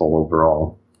more useful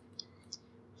overall.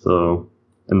 So,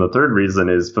 and the third reason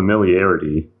is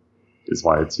familiarity is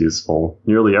why it's useful.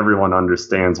 Nearly everyone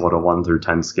understands what a 1 through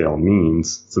 10 scale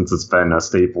means, since it's been a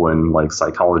staple in like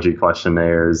psychology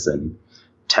questionnaires and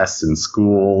tests in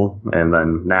school, and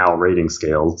then now rating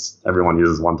scales. Everyone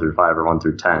uses 1 through 5 or 1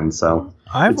 through 10, so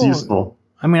it's useful.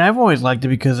 I mean, I've always liked it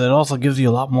because it also gives you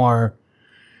a lot more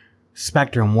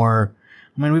spectrum. Where,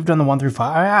 I mean, we've done the 1 through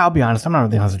 5. I'll be honest, I'm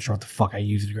not really sure what the fuck I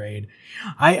use to grade.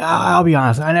 I'll be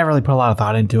honest, I never really put a lot of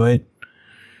thought into it.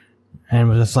 And it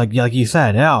was just like you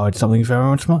said, it's something for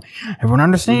everyone. Everyone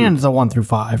understands a 1 through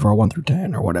 5 or a 1 through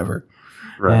 10 or whatever.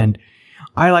 Right. And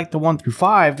I like the 1 through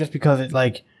 5 just because it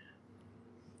like,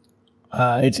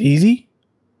 it's easy.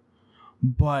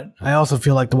 But I also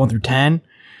feel like the 1 through 10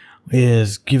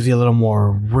 gives you a little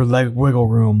more wiggle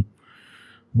room,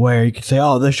 where you could say,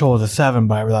 "Oh, this show was a 7,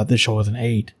 but I thought this show was an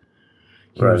 8."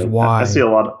 Here's why. I see a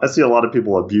lot of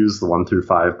people abuse the 1 through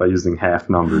 5 by using half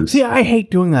numbers. See, I hate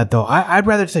doing that though. I'd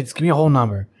rather say, just give me a whole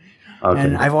number. Okay.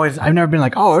 And I've never been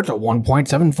like, "Oh, it's a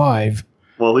 1.75."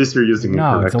 Well, at least you're using it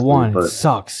correctly. No, it's a 1. It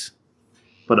sucks.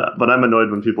 But I'm annoyed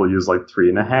when people use like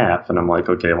 3.5, and I'm like,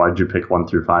 okay, why'd you pick 1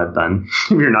 through 5 then?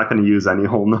 You're not going to use any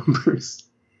whole numbers.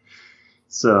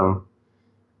 So,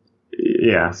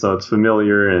 yeah, so it's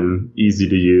familiar and easy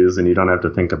to use, and you don't have to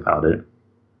think about it.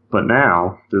 But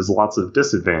now, there's lots of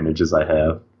disadvantages I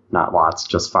have. Not lots,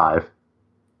 just 5.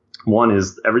 One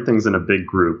is everything's in a big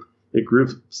group. It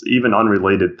groups even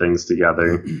unrelated things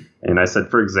together. And I said,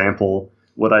 for example,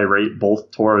 would I rate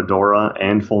both Toradora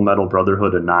and Full Metal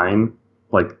Brotherhood a 9?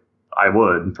 Like, I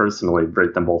would personally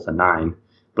rate them both a 9.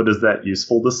 But is that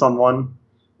useful to someone?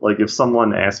 Like, if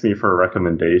someone asked me for a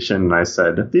recommendation and I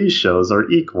said, these shows are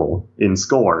equal in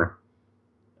score,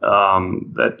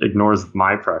 that ignores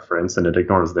my preference and it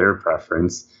ignores their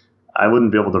preference. I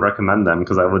wouldn't be able to recommend them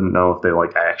because I wouldn't know if they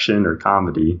like action or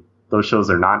comedy. Those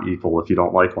shows are not equal if you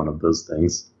don't like one of those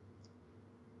things.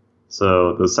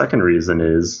 So the second reason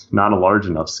is not a large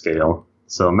enough scale.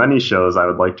 So many shows I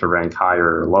would like to rank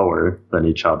higher or lower than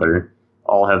each other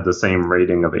all have the same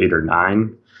rating of 8 or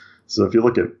 9. So if you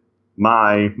look at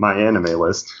my anime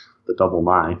list, the double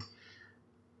my,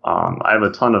 I have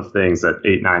a ton of things at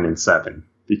 8, 9, and 7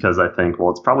 because I think,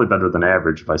 well, it's probably better than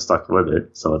average if I stuck with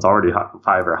it. So it's already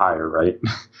 5 or higher, right?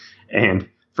 And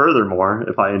furthermore,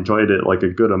 if I enjoyed it like a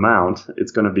good amount,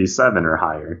 it's going to be 7 or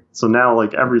higher. So now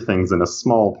like everything's in a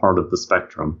small part of the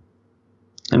spectrum.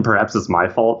 And perhaps it's my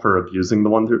fault for abusing the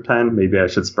 1 through 10. Maybe I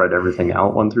should spread everything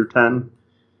out 1 through 10.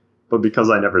 But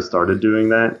because I never started doing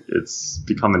that, it's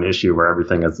become an issue where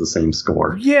everything has the same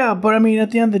score. Yeah, but I mean, at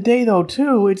the end of the day, though,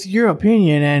 too, it's your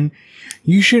opinion, and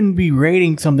you shouldn't be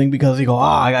rating something because you go,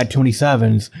 I got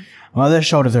 27s. Well, this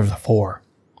show deserves a 4.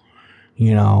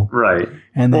 You know? Right.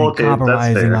 And then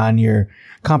compromising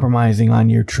on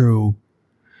your true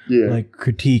like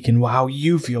critique and how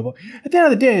you feel. But at the end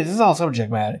of the day, this is all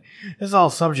subject matter. This is all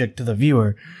subject to the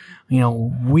viewer. You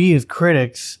know, we as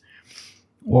critics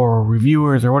or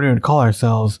reviewers or whatever you want to call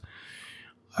ourselves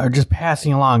are just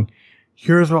passing along.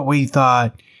 Here's what we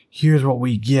thought. Here's what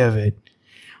we give it.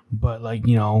 But like,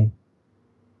 you know,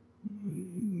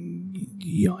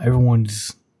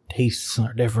 everyone's tastes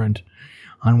are different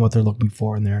on what they're looking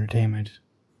for in their entertainment,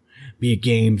 be it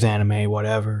games, anime,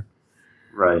 whatever.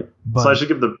 Right. But, so I should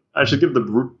give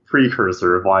the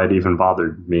precursor of why it even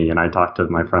bothered me, and I talked to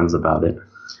my friends about it,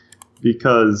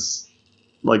 because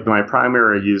like my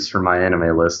primary use for my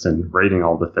anime list and rating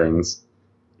all the things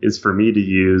is for me to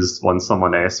use when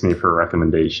someone asks me for a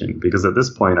recommendation, because at this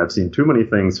point I've seen too many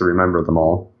things to remember them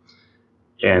all,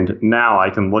 and now I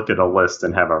can look at a list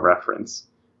and have a reference.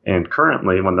 And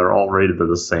currently, when they're all rated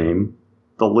the same,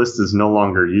 the list is no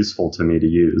longer useful to me to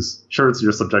use. Sure, it's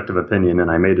your subjective opinion,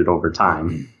 and I made it over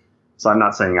time. So I'm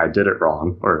not saying I did it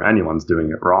wrong, or anyone's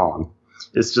doing it wrong.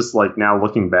 It's just like now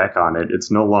looking back on it, it's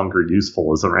no longer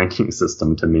useful as a ranking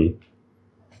system to me.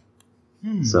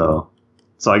 So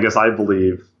I guess I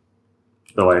believe,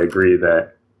 though I agree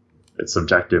that it's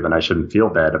subjective and I shouldn't feel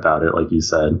bad about it, like you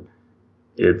said,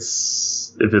 if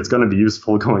it's going to be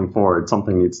useful going forward,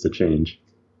 something needs to change.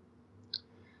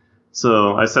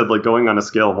 So I said, like, going on a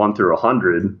scale of 1 through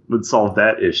 100 would solve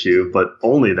that issue, but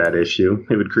only that issue.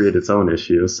 It would create its own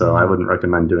issue, so I wouldn't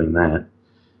recommend doing that.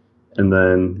 And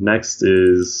then next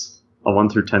is a 1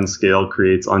 through 10 scale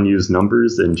creates unused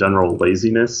numbers and general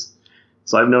laziness.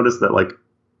 So I've noticed that, like,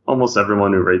 almost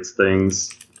everyone who rates things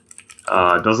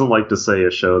doesn't like to say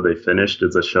a show they finished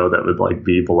is a show that would, like,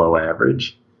 be below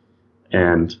average.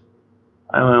 And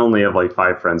I only have like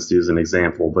 5 friends to use an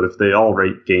example, but if they all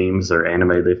rate games or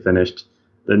anime they finished,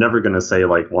 they're never going to say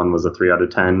like one was a 3 out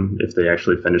of 10 if they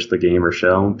actually finished the game or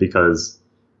show, because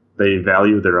they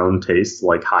value their own taste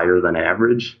like higher than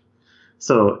average.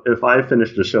 So if I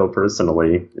finished a show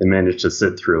personally and managed to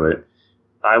sit through it,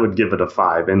 I would give it a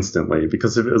 5 instantly,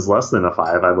 because if it was less than a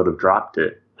 5, I would have dropped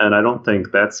it. And I don't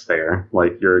think that's fair.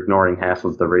 Like, you're ignoring half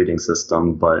of the rating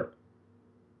system, but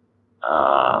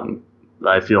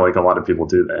I feel like a lot of people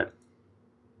do that.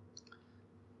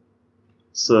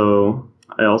 So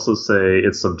I also say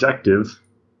it's subjective,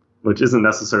 which isn't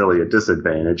necessarily a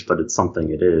disadvantage, but it's something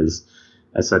it is.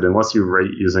 I said, unless you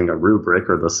rate using a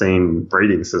rubric or the same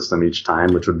rating system each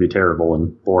time, which would be terrible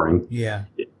and boring. Yeah.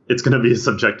 It's going to be a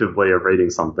subjective way of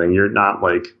rating something. You're not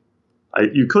like,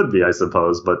 you could be, I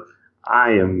suppose, but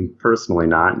I am personally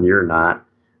not, and you're not,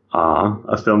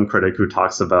 a film critic who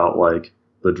talks about like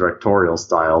the directorial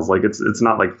styles. Like, it's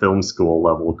not like film school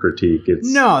level critique.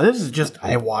 No, this is just,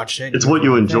 I watched it. It's what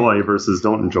you enjoy versus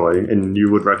don't enjoy, and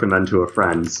you would recommend to a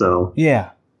friend. So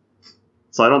yeah.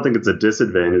 So I don't think it's a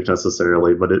disadvantage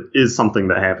necessarily, but it is something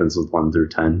that happens with 1 through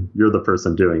 10. You're the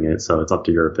person doing it, so it's up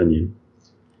to your opinion.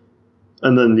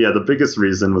 And then, yeah, the biggest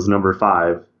reason was number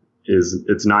 5 is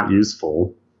it's not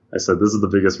useful. I said this is the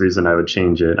biggest reason I would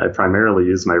change it. I primarily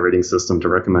use my rating system to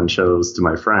recommend shows to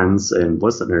my friends and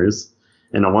listeners,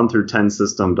 and a 1 through 10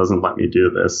 system doesn't let me do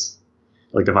this.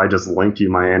 Like, if I just link you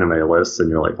my anime list and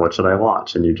you're like, what should I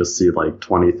watch? And you just see like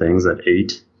 20 things at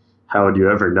 8, how would you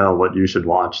ever know what you should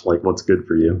watch? Like, what's good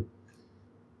for you?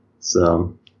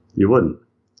 So you wouldn't.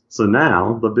 So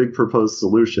now the big proposed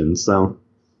solution. So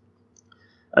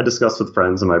I discussed with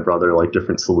friends and my brother like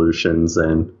different solutions,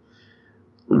 and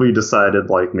we decided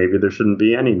like maybe there shouldn't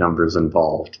be any numbers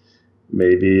involved.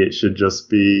 Maybe it should just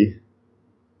be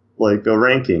like a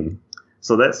ranking.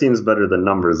 So that seems better than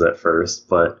numbers at first,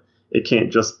 but it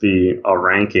can't just be a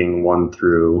ranking 1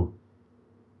 through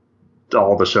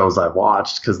all the shows I've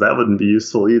watched, because that wouldn't be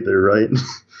useful either, right?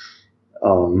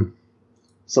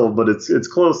 But it's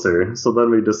closer. So then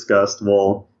we discussed,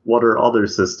 well, what are other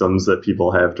systems that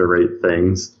people have to rate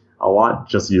things? A lot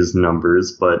just use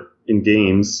numbers, but in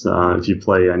games, if you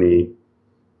play any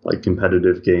like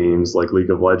competitive games like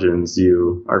League of Legends,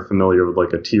 you are familiar with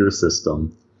like a tier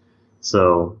system.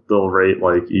 So they'll rate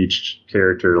like each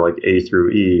character like A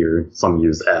through E, or some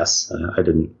use S. I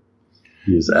didn't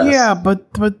use S. Yeah, but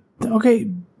okay.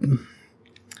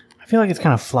 I feel like it's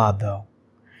kind of flawed though,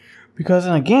 because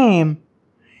in a game,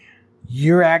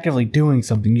 you're actively doing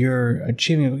something. You're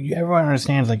achieving. Everyone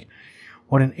understands like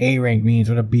what an A rank means,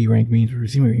 what a B rank means, what a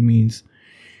C rank means.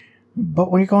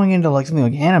 But when you're going into like something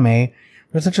like anime,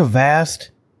 there's such a vast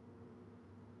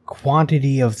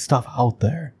quantity of stuff out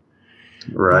there.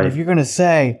 Right. But if you're going to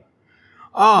say,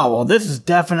 oh, well, this is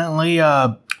definitely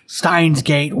a Steins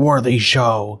Gate worthy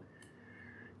show,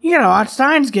 you gotta watch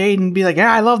Steins Gate and be like,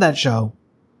 yeah, I love that show.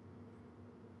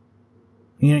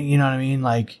 You know what I mean?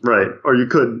 Like, right. Or you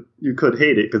could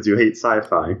hate it because you hate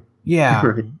sci-fi. Yeah.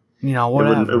 Right. You know,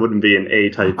 whatever. It wouldn't be an A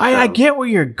type show. I get where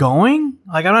you're going.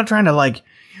 Like, I'm not trying to, like,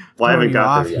 well, I haven't you got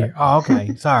off there here. yet. Oh,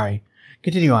 okay. Sorry.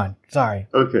 Continue on. Sorry.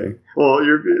 Okay. Well,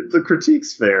 the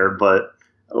critique's fair, but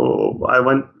I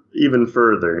went even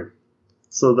further.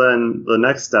 So then the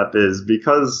next step is,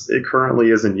 because it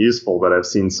currently isn't useful that I've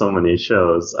seen so many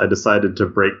shows, I decided to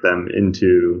break them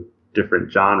into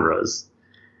different genres.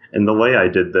 And the way I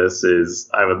did this is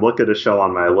I would look at a show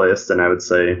on my list and I would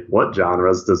say, what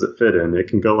genres does it fit in? It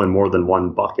can go in more than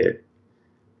one bucket.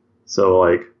 So,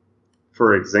 like,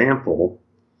 for example,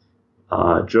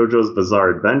 JoJo's Bizarre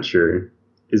Adventure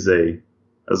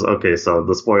okay, so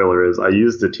the spoiler is I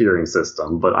used a tiering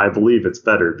system, but I believe it's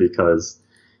better because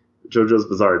JoJo's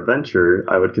Bizarre Adventure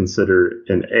I would consider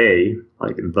an A,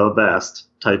 like the best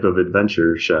type of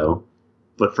adventure show.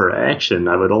 But for action,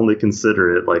 I would only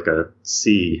consider it like a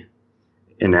C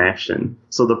in action.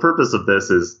 So the purpose of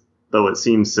this is, though it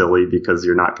seems silly because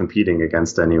you're not competing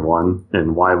against anyone,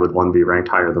 and why would one be ranked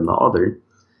higher than the other?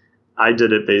 I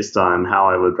did it based on how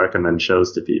I would recommend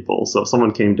shows to people. So if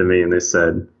someone came to me and they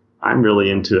said, I'm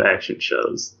really into action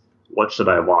shows, what should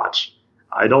I watch?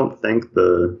 I don't think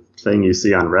the thing you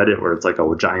see on Reddit where it's like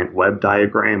a giant web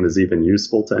diagram is even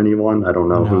useful to anyone. I don't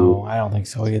know who. No, I don't think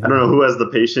so either. I don't know who has the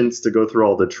patience to go through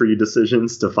all the tree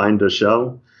decisions to find a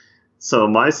show. So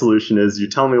my solution is you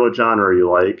tell me what genre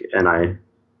you like, and I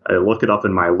look it up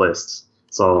in my list.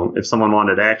 So if someone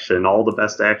wanted action, all the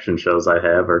best action shows I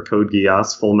have are Code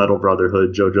Geass, Full Metal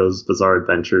Brotherhood, JoJo's Bizarre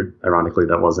Adventure. Ironically,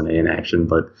 that wasn't A in action,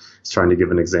 but it's trying to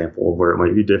give an example of where it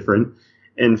might be different.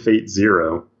 And Fate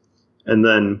Zero. And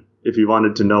then if you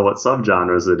wanted to know what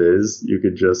subgenres it is, you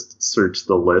could just search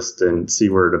the list and see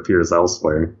where it appears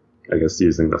elsewhere, I guess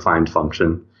using the find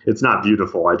function. It's not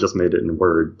beautiful, I just made it in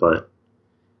Word, but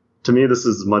to me this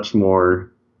is a much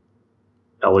more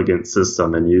elegant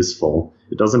system and useful.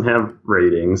 It doesn't have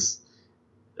ratings,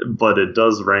 but it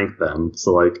does rank them.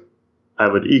 So, like, I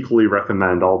would equally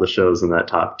recommend all the shows in that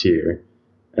top tier.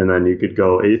 And then you could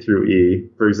go A through E.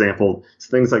 For example,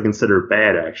 things I consider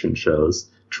bad action shows.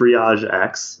 Triage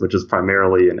X, which is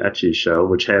primarily an ecchi show,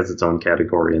 which has its own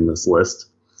category in this list.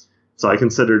 So I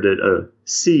considered it a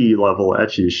C level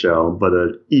ecchi show, but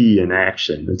an E in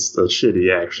action. It's a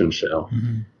shitty action show.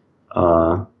 Mm-hmm.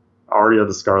 Aria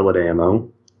the Scarlet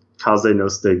Ammo, Kaze no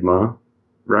Stigma,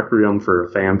 Requiem for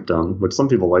a Phantom, which some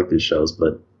people like these shows,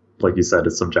 but like you said,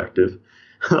 it's subjective.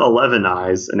 11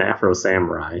 Eyes, and Afro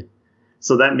Samurai.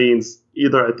 So that means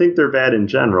either I think they're bad in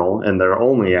general and they're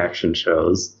only action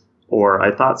shows, or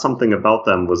I thought something about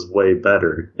them was way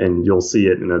better, and you'll see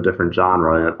it in a different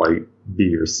genre at like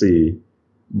B or C.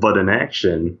 But in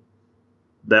action,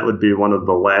 that would be one of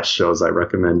the last shows I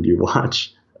recommend you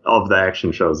watch of the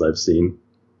action shows I've seen.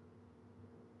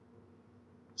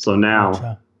 So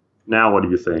now what do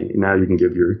you think? Now you can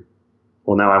give your...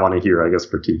 Well, now I want to hear, I guess,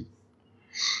 critique.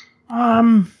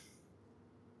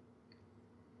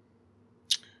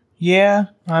 Yeah,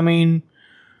 I mean,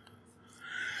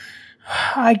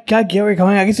 I get where you're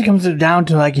going. I guess it comes down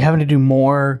to, like, having to do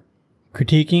more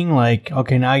critiquing. Like,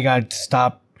 okay, now you got to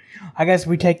stop. I guess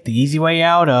we take the easy way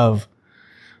out of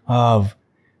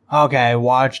okay, I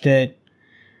watched it,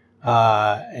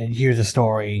 and here's the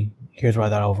story. Here's what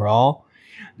I thought overall.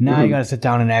 Now you got to sit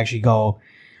down and actually go,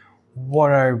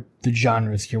 what are the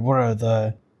genres here? What are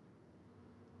the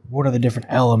different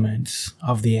elements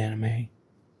of the anime?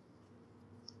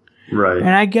 Right. And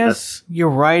I guess you're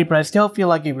right, but I still feel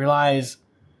like it relies...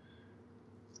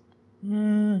 I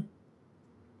don't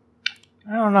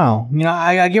know. You know,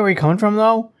 I get where you're coming from,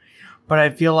 though, but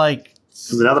I feel like...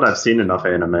 Now that I've seen enough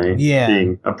anime,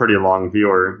 being a pretty long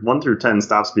viewer, 1 through 10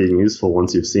 stops being useful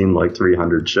once you've seen like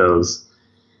 300 shows.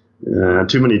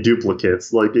 Too many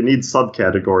duplicates. Like, it needs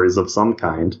subcategories of some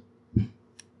kind.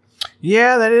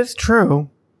 Yeah, that is true.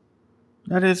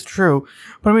 That is true.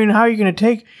 But I mean, how are you going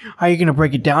to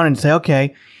break it down and say,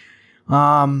 okay,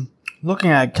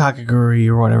 looking at Kakaguri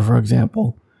or whatever, for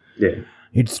example. Yeah.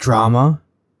 It's drama.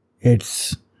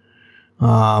 It's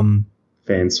fan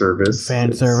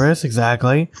service.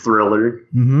 Exactly. Thriller.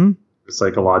 Mm-hmm.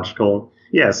 Psychological.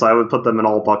 Yeah, so I would put them in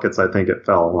all buckets I think it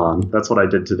fell on. That's what I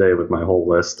did today with my whole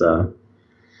list.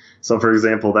 So, for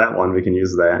example, that one, we can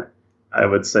use that. I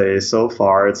would say so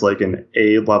far it's like an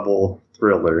A-level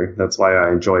thriller. That's why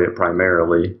I enjoy it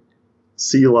primarily.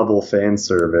 C-level fan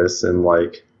service and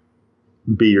like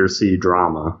B or C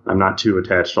drama. I'm not too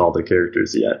attached to all the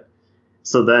characters yet.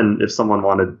 So then if someone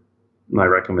wanted my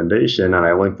recommendation and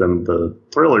I linked them the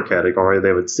thriller category,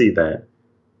 they would see that.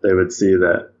 They would see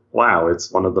that, wow,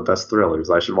 it's one of the best thrillers.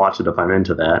 I should watch it if I'm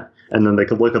into that. And then they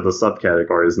could look at the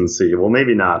subcategories and see, well,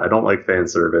 maybe not. I don't like fan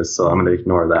service, so I'm going to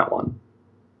ignore that one.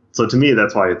 So to me,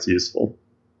 that's why it's useful.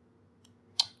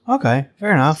 Okay,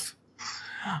 fair enough.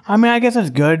 I mean, I guess that's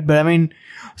good, but I mean,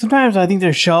 sometimes I think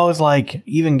there's shows like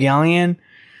Evangelion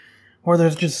where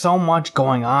there's just so much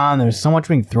going on, there's so much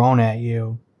being thrown at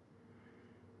you,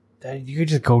 that you could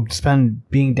just go spend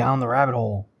being down the rabbit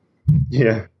hole.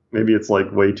 Yeah, maybe it's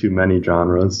like way too many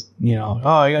genres. You know, oh,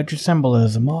 I got your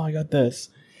symbolism, oh, I got this,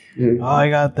 oh,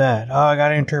 I got that, oh, I got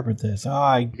to interpret this, You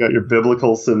got your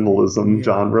biblical symbolism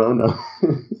genre, no.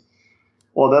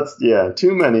 Well, that's,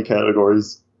 too many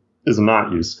categories is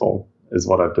not useful, is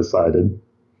what I've decided.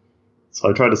 So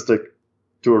I try to stick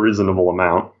to a reasonable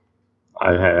amount.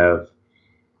 I have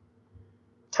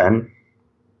 10,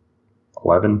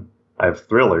 11. I have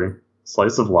thriller,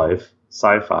 slice of life,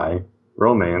 sci-fi,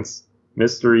 romance,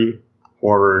 mystery,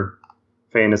 horror,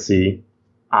 fantasy,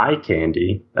 eye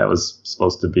candy. That was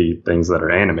supposed to be things that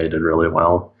are animated really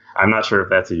well. I'm not sure if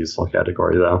that's a useful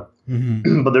category, though.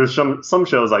 Mm-hmm. But there's some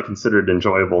shows I considered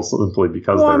enjoyable simply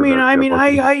because they're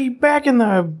I back in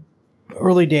the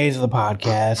early days of the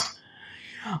podcast,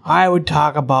 I would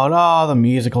talk about the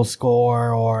musical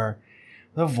score or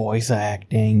the voice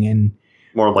acting and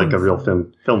more like a real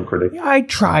film critic. Yeah, I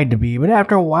tried to be, but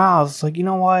after a while, it's like, you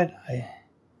know what?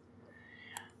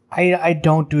 I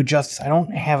don't do justice. I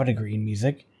don't have a degree in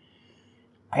music.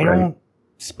 I don't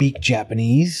speak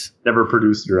Japanese. Never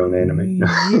produced your own anime.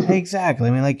 Yeah, exactly.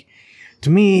 I mean, like, to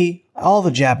me, all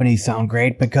the Japanese sound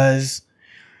great because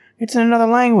it's in another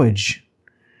language.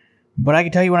 But I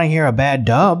can tell you when I hear a bad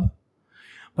dub.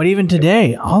 But even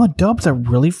today, all the dubs are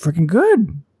really freaking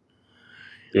good.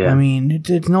 Yeah. I mean,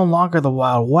 it's no longer the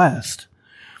Wild West.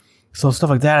 So stuff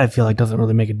like that, I feel like, doesn't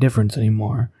really make a difference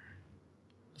anymore.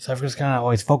 So I've just kind of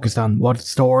always focused on what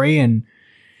story and,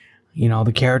 you know,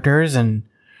 the characters and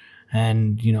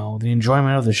you know, the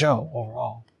enjoyment of the show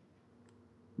overall.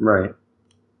 Right.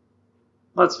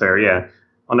 That's fair, yeah.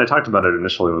 When I talked about it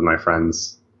initially with my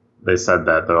friends, they said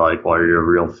that they're like, well, are you a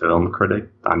real film critic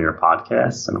on your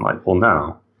podcast? And I'm like, well,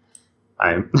 no.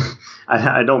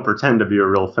 I don't pretend to be a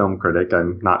real film critic.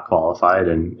 I'm not qualified,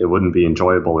 and it wouldn't be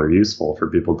enjoyable or useful for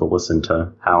people to listen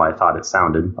to how I thought it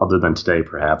sounded, other than today,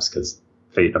 perhaps, because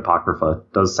Fate Apocrypha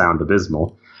does sound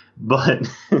abysmal. But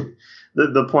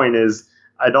the point is,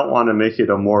 I don't want to make it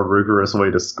a more rigorous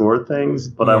way to score things,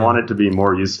 but I want it to be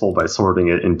more useful by sorting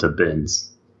it into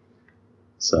bins.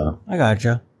 So I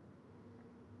gotcha.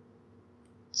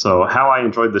 So how I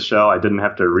enjoyed the show, I didn't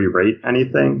have to re-rate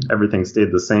anything. Everything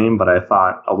stayed the same, but I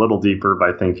thought a little deeper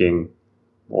by thinking,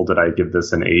 well, did I give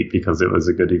this an 8 because it was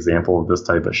a good example of this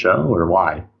type of show, or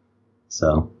why?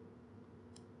 So.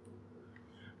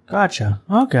 Gotcha.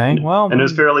 Okay. Well, and it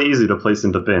was fairly easy to place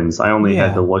into bins. I only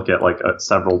had to look at like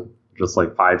several, just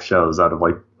like 5 shows out of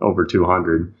like over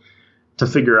 200 to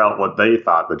figure out what they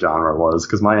thought the genre was,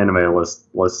 because my anime list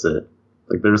lists it.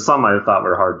 Like, there's some I thought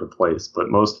were hard to place, but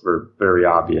most were very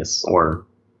obvious, or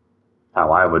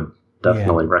how I would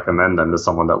definitely recommend them to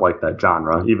someone that liked that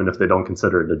genre, even if they don't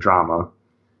consider it a drama.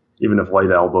 Even if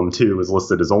White Album 2 is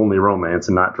listed as only romance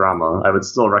and not drama, I would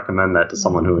still recommend that to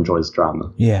someone who enjoys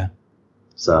drama. Yeah.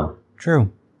 So.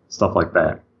 True. Stuff like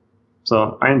that.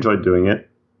 So, I enjoyed doing it.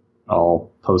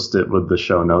 I'll post it with the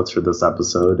show notes for this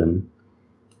episode, and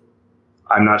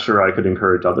I'm not sure I could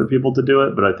encourage other people to do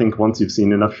it, but I think once you've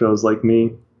seen enough shows like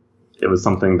me, it was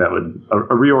something that would,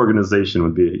 a reorganization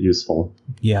would be useful.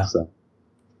 Yeah. So.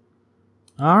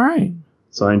 All right.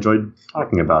 So I enjoyed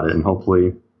talking about it, and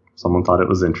hopefully someone thought it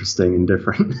was interesting and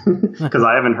different. Because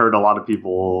I haven't heard a lot of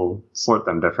people sort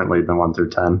them differently than 1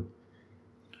 through 10.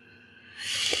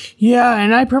 Yeah,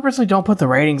 and I purposely don't put the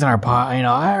ratings on our pod. You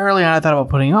know, early on I thought about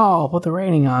putting, I'll put the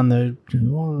rating on the,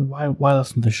 why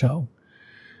listen to the show?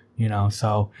 You know,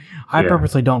 so I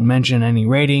purposely don't mention any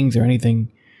ratings or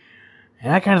anything.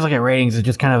 And I kind of look at ratings as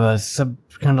just kind of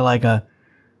like a,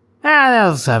 that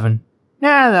was a 7.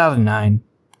 That was a 9.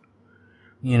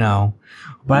 You know,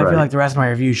 but I feel like the rest of my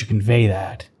review should convey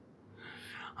that.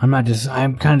 I'm kind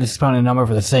of just spouting a number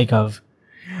for the sake of,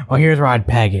 well, here's where I'd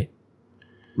peg it.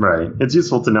 Right. It's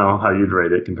useful to know how you'd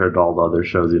rate it compared to all the other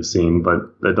shows you've seen,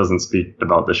 but that doesn't speak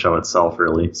about the show itself,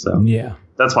 really. So yeah,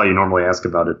 that's why you normally ask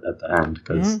about it at the end,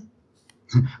 because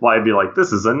why I'd be like,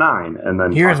 this is a 9, and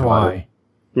then here's why.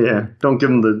 Yeah, don't give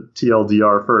them the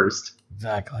TLDR first.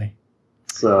 Exactly.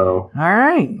 So. All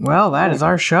right. Well, that is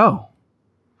our show.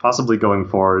 Possibly going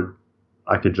forward,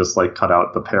 I could just like cut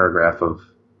out the paragraph of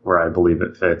where I believe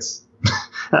it fits.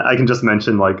 I can just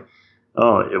mention like,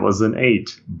 oh, it was an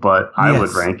 8, but I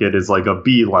would rank it as like a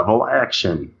B level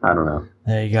action. I don't know.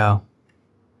 There you go.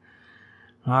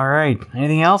 All right.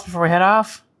 Anything else before we head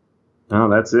off? No,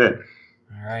 that's it.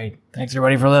 All right. Thanks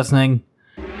everybody for listening.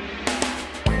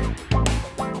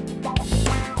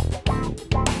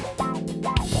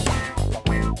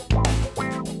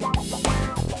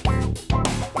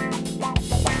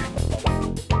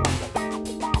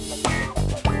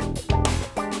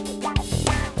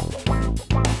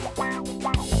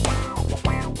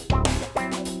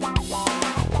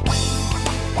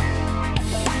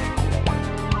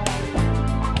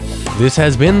 This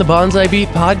has been the Bonsai Beat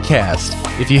Podcast.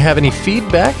 If you have any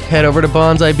feedback, head over to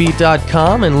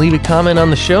bonsaibeat.com and leave a comment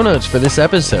on the show notes for this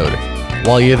episode.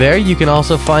 While you're there, you can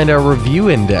also find our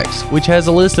review index, which has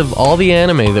a list of all the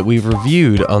anime that we've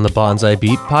reviewed on the Bonsai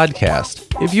Beat Podcast.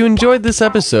 If you enjoyed this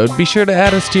episode, be sure to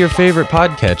add us to your favorite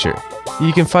podcatcher.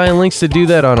 You can find links to do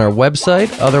that on our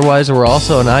website. Otherwise, we're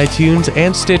also on iTunes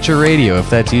and Stitcher Radio if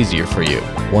that's easier for you.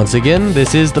 Once again,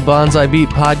 this is the Bonsai Beat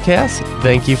Podcast.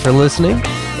 Thank you for listening.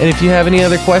 And if you have any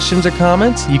other questions or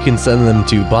comments, you can send them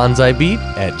to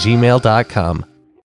bonsaibeat@gmail.com.